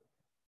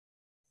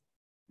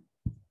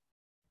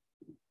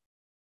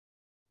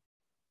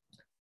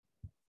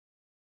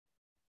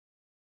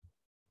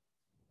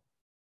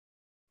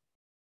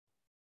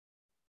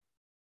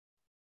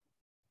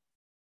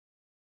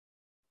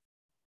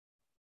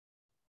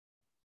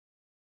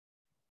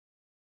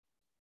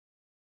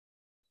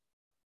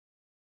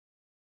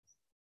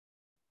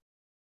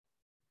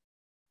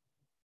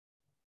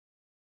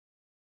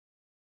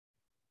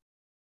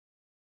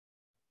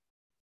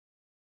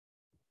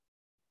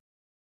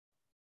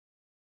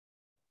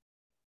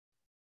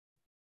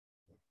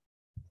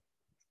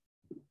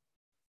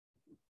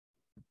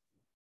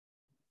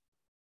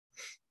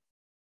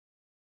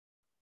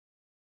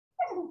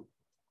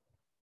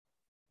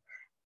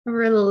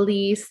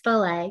 Release the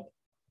leg.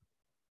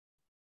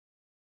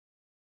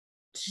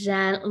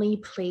 Gently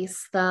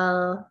place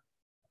the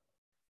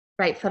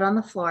right foot on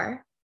the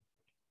floor.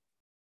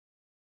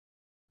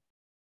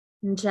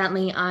 And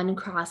gently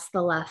uncross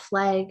the left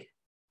leg.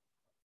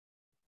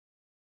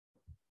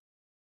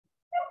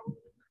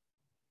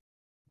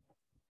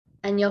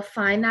 And you'll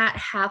find that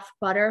half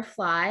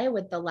butterfly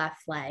with the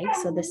left leg,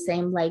 so the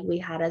same leg we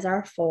had as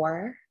our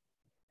 4,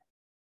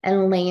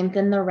 and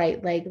lengthen the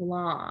right leg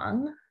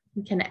long.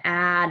 You can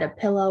add a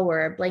pillow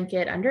or a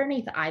blanket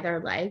underneath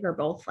either leg or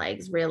both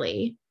legs,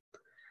 really,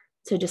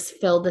 to just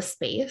fill the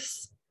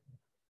space.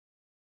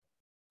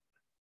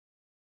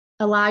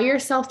 Allow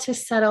yourself to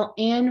settle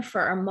in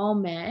for a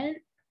moment.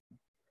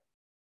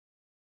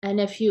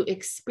 And if you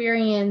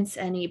experience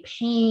any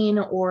pain,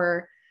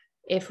 or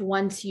if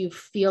once you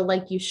feel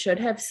like you should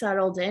have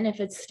settled in, if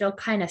it's still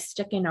kind of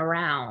sticking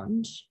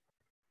around,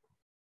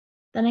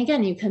 then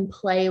again, you can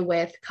play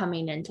with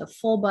coming into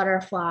full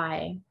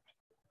butterfly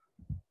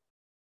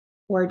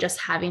or just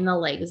having the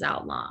legs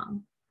out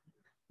long.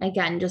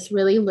 Again, just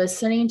really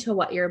listening to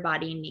what your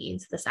body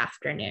needs this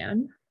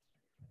afternoon.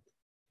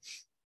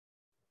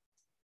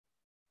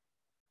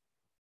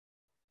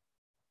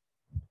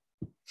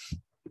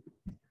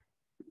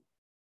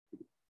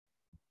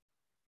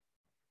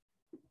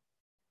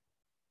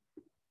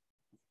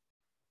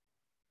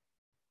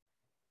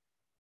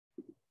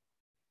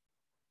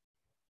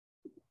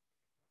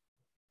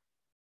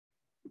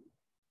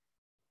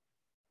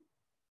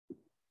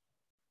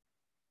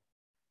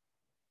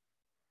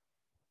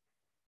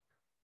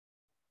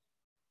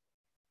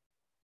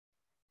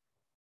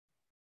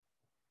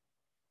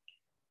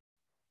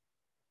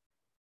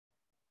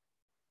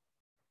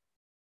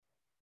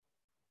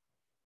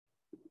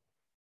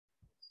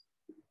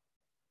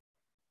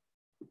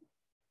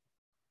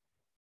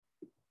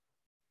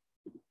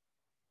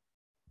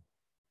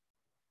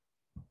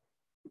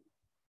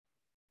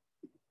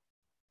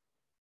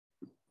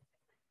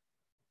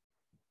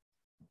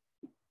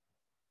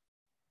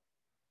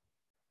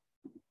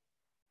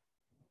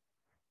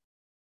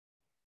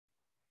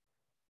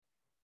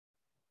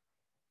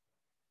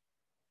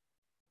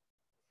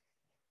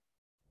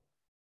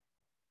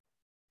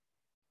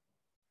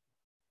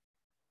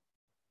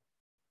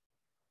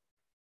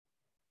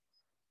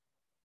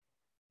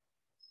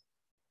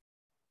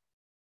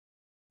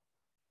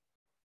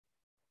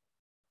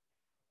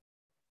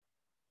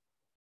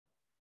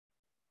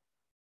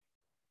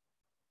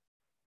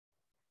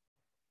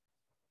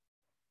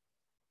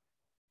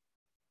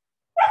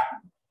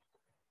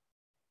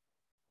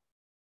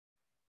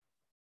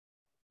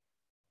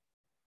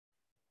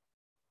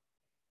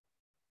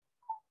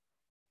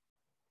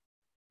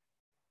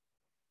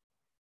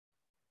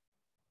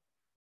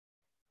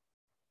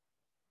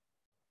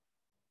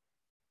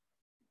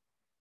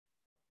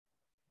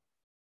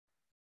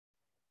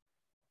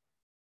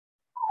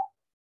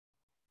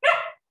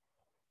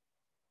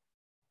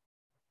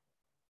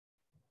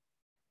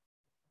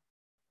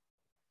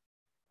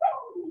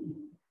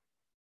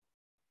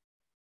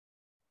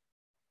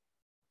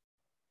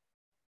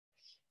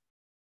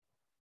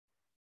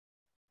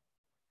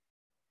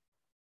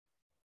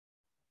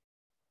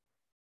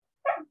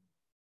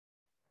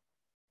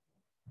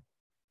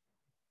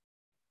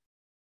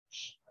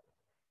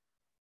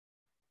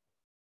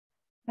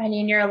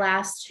 Finding your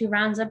last 2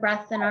 rounds of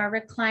breath in our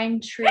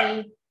reclined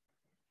tree.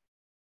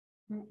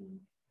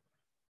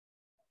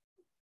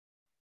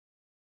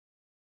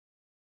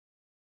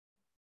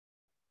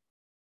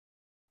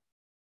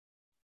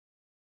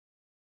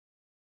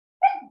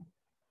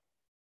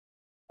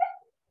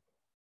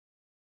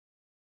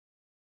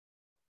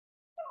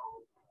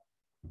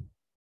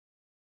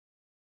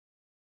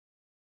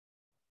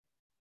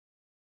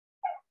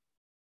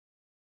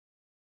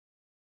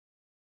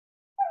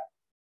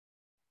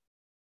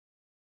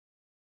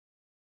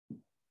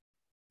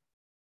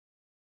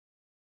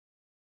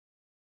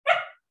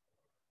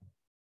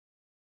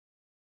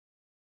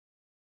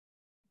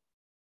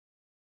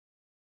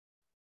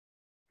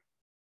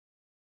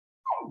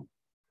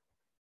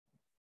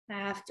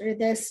 After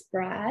this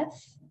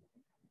breath,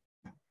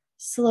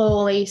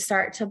 slowly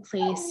start to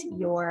place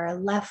your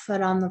left foot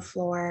on the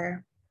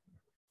floor.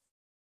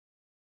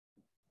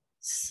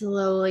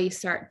 Slowly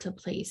start to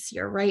place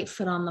your right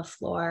foot on the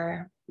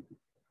floor.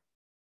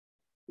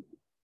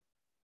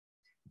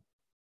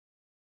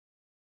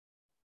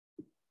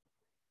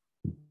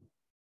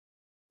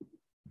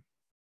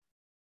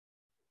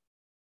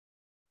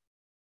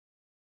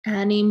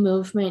 Any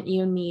movement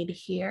you need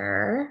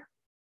here,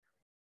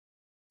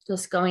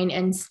 just going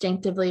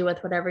instinctively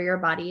with whatever your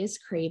body is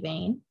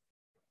craving.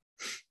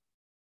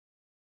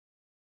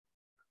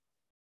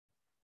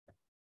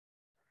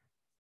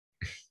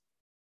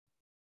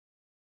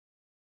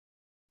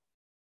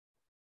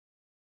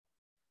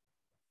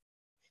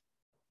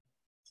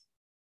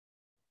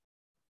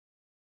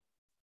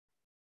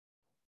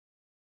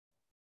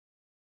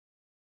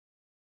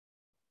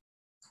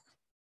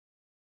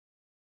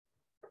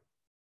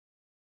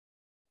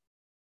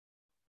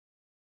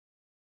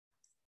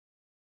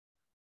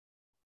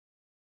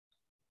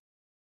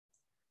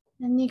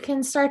 And you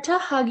can start to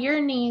hug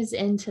your knees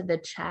into the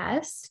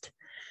chest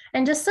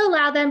and just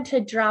allow them to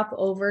drop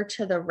over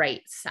to the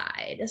right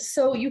side.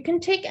 So you can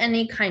take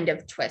any kind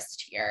of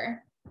twist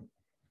here.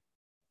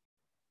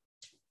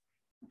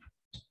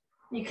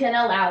 You can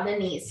allow the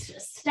knees to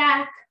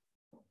stack.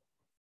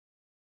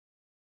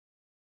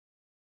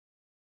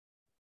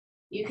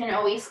 You can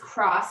always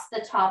cross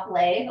the top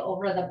leg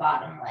over the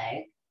bottom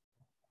leg.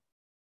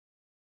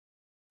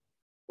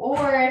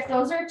 Or if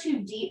those are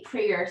too deep for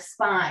your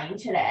spine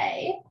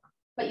today,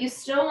 but you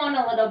still want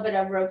a little bit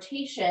of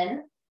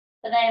rotation,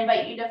 then I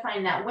invite you to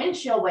find that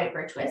windshield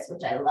wiper twist,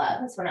 which I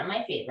love. It's one of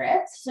my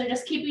favorites. So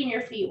just keeping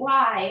your feet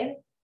wide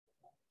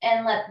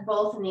and let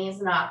both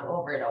knees knock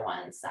over to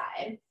one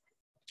side.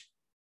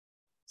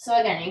 So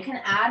again, you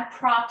can add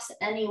props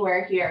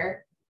anywhere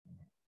here.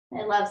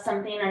 I love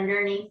something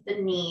underneath the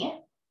knee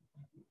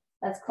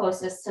that's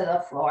closest to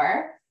the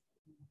floor.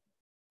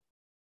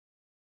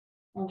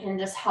 And can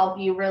just help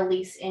you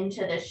release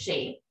into the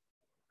shape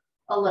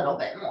a little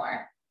bit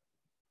more.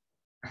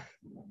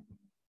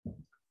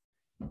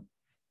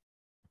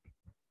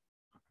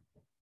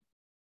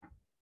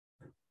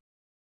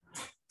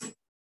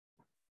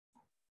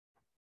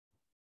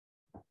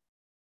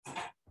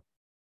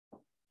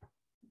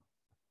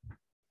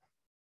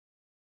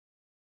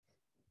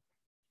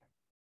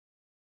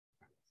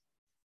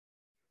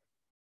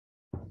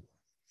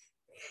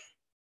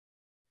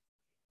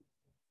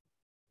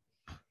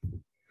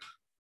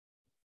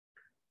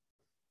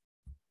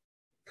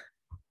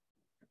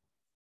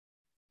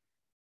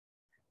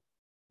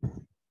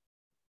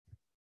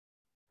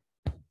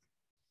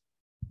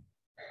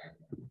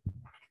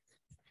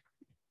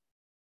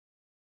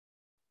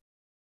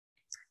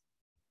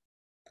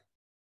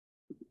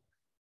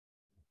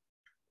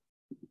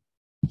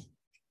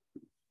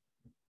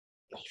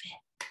 Leave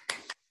it.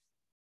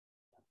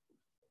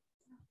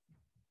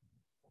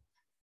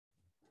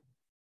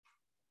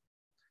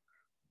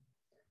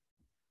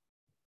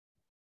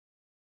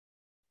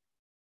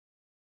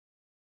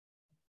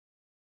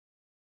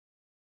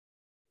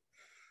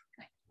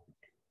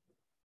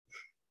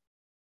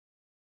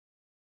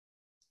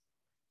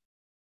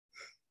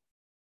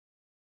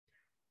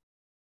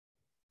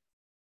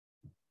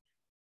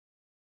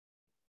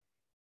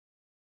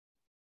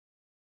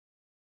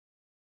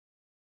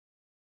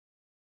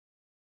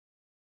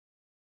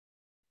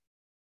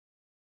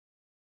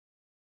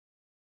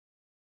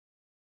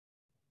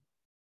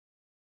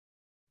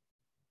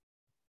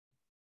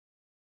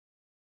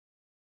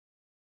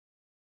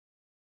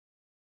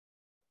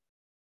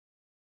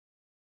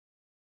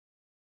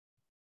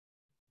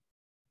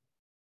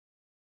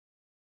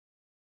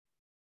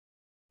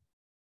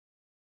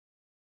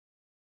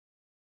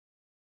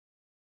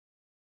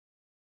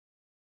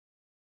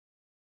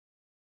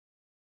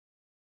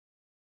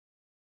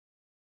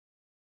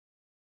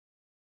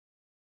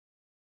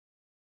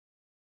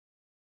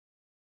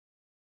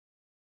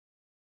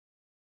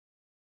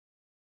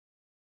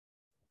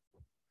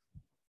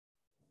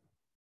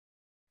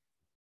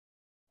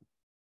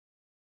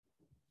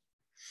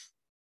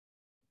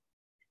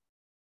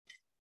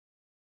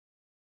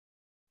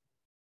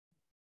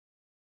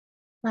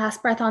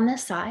 Last breath on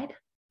this side.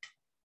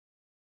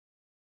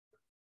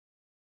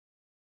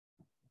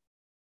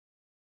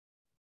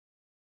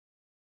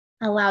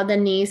 Allow the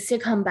knees to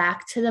come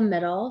back to the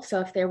middle. So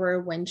if there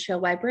were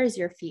windshield wipers,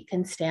 your feet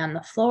can stay on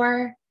the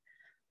floor.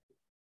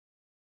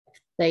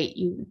 That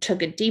you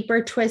took a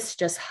deeper twist,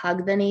 just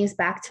hug the knees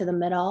back to the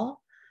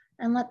middle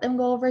and let them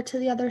go over to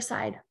the other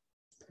side.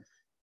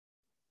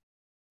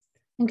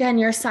 Again,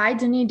 your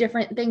sides need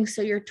different things,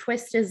 so your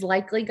twist is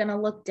likely going to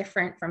look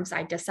different from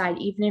side to side,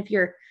 even if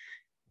you're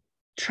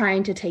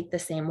trying to take the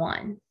same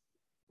one.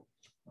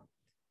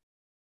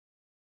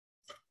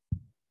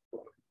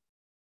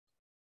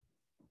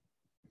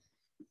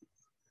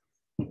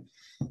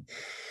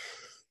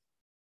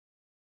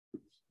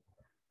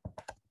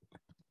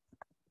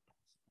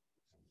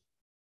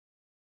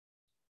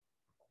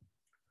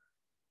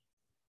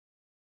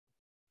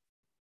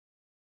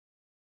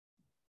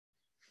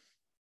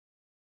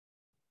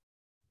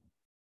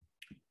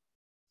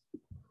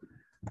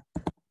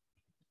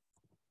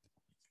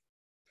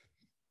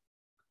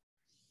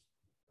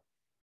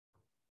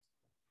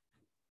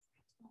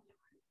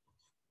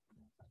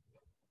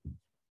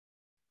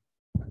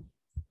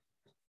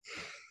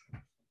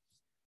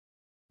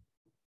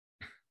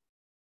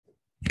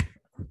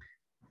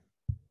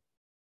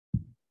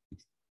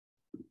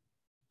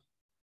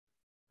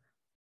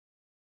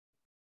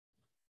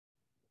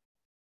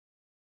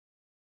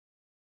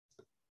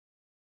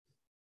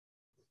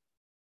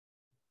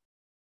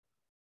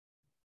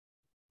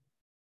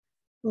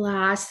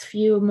 Last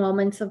few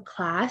moments of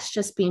class,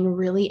 just being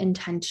really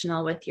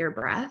intentional with your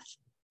breath.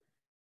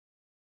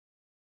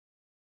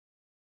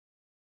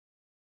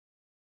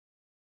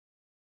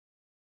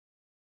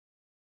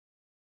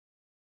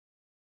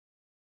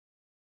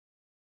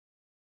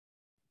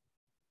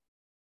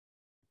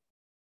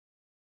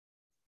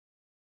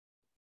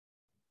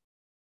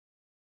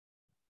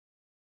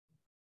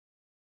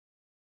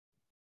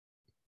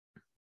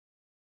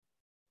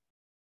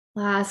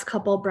 Last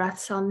couple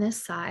breaths on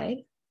this side.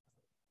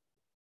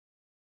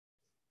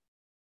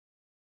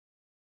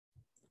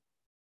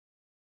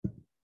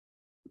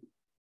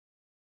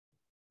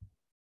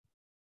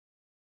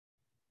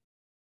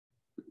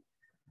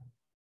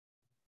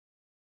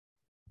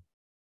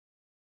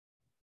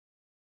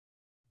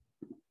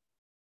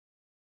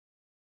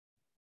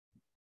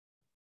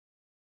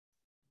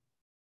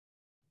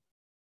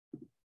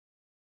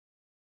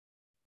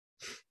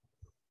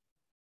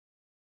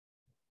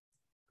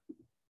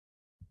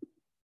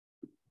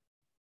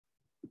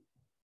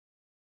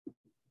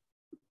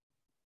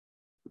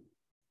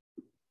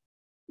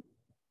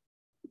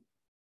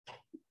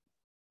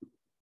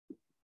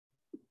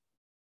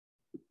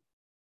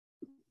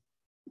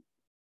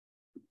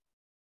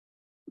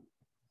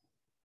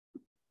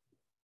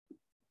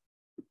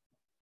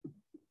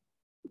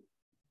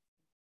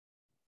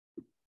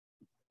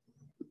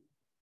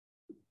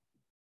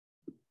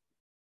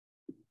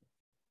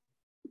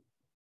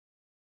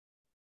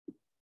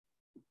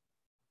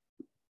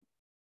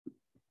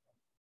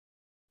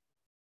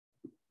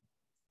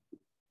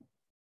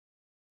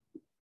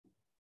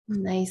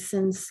 Nice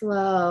and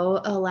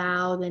slow,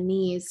 allow the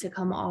knees to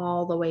come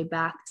all the way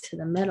back to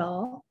the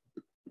middle.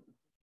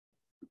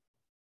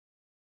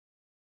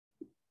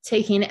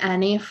 Taking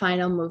any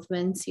final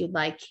movements you'd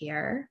like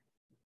here.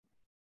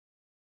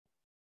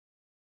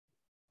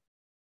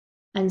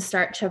 And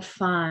start to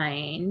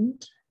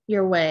find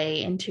your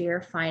way into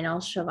your final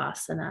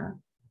Shavasana.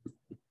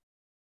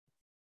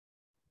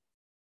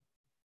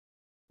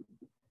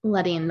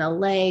 Letting the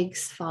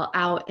legs fall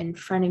out in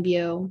front of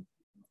you.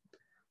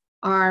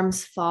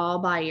 Arms fall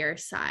by your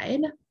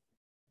side.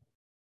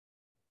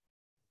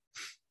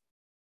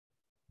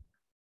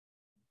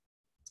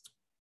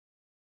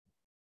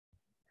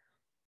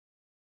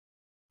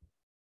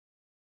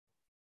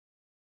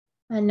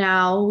 And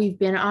now we've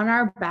been on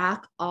our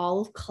back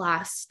all of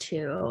class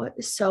 2.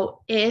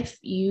 So if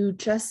you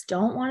just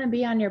don't want to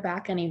be on your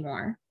back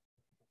anymore,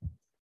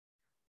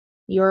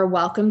 you're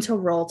welcome to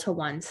roll to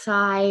one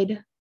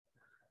side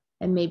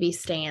and maybe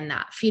stay in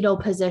that fetal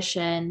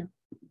position.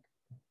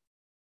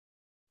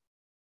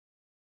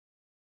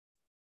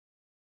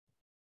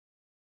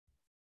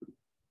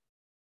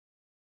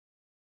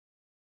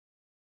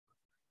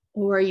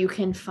 Or you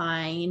can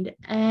find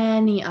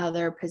any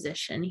other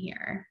position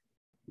here.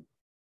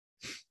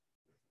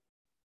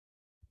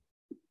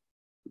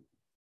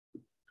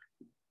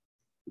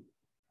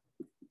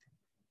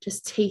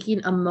 Just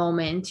taking a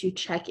moment to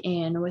check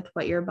in with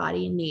what your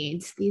body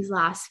needs these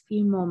last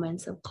few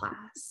moments of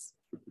class.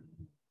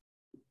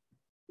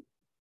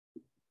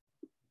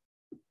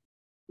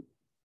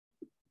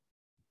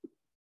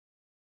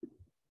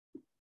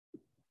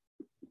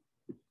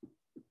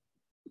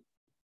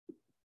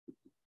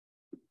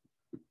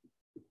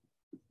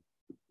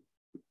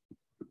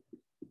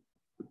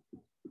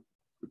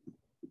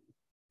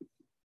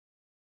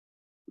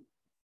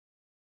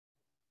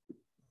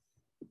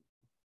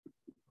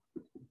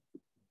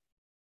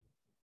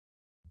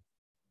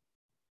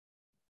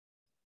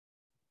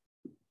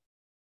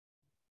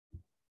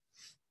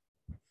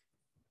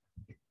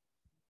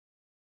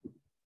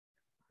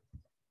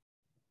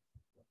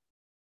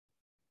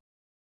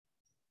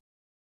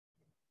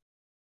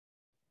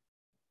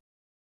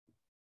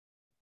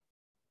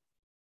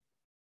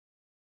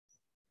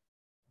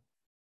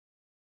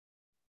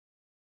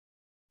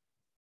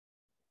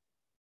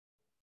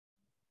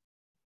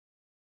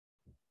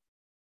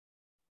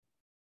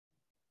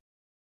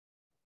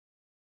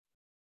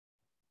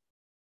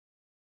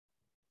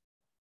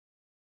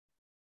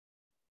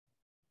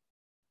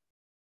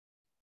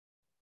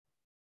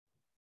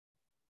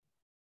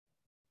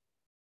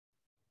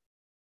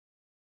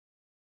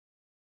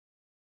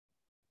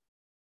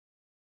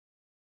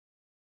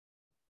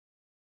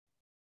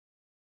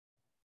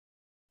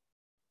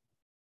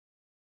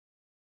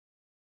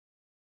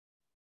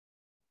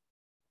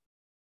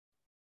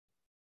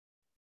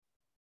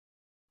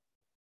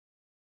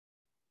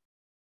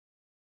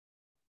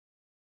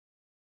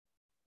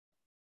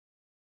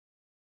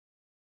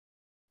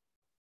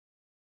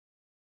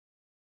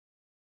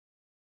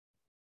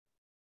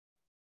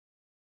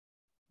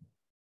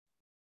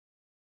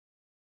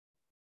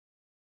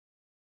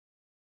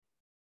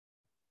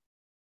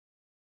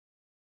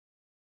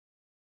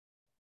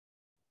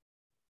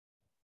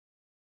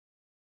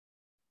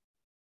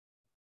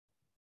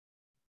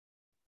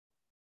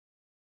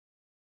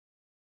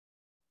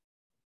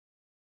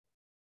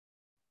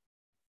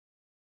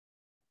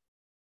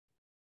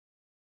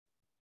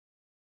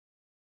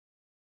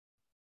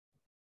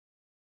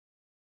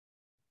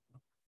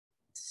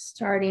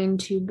 Starting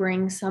to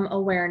bring some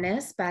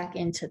awareness back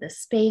into the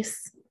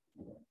space.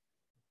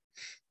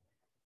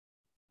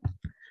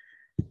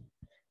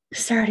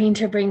 Starting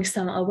to bring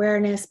some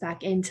awareness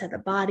back into the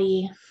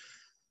body.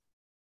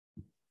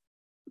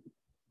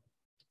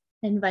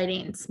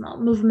 Inviting small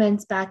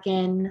movements back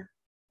in.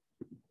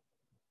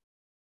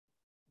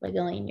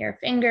 Wiggling your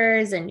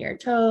fingers and your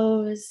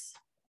toes.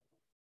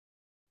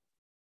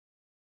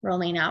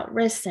 Rolling out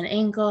wrists and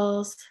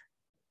ankles.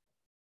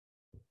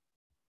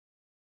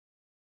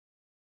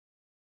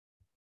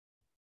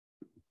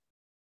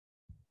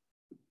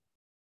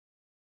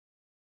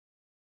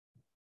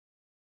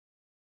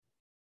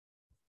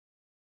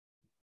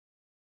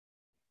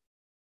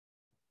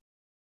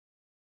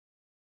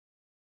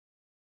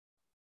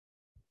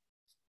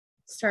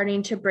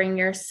 Starting to bring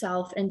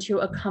yourself into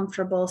a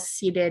comfortable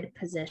seated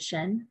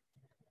position.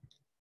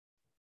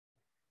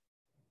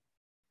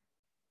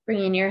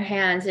 Bringing your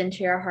hands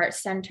into your heart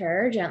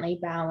center, gently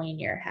bowing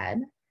your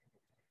head.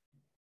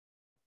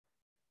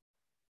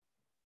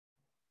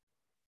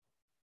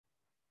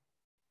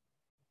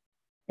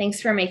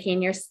 Thanks for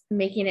making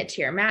it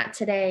to your mat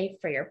today,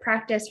 for your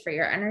practice, for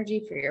your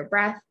energy, for your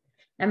breath,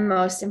 and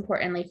most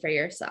importantly, for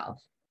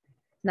yourself.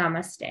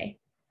 Namaste.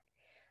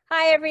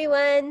 Hi,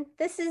 everyone.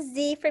 This is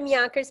Z from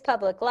Yonkers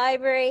Public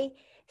Library.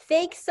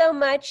 Thanks so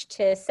much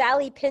to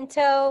Sally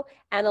Pinto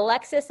and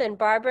Alexis and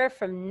Barbara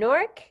from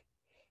Newark.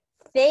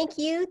 Thank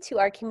you to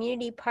our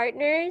community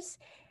partners,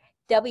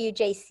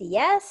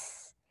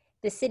 WJCS,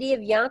 the City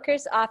of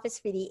Yonkers Office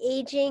for the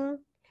Aging,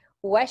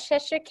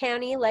 Westchester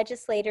County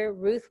Legislator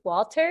Ruth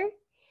Walter,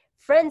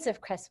 Friends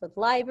of Crestwood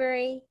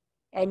Library,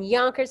 and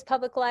Yonkers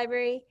Public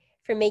Library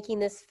for making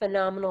this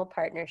phenomenal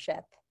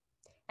partnership.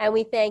 And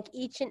we thank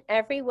each and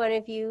every one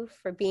of you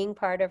for being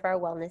part of our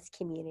wellness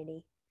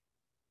community.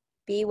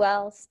 Be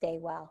well, stay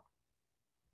well.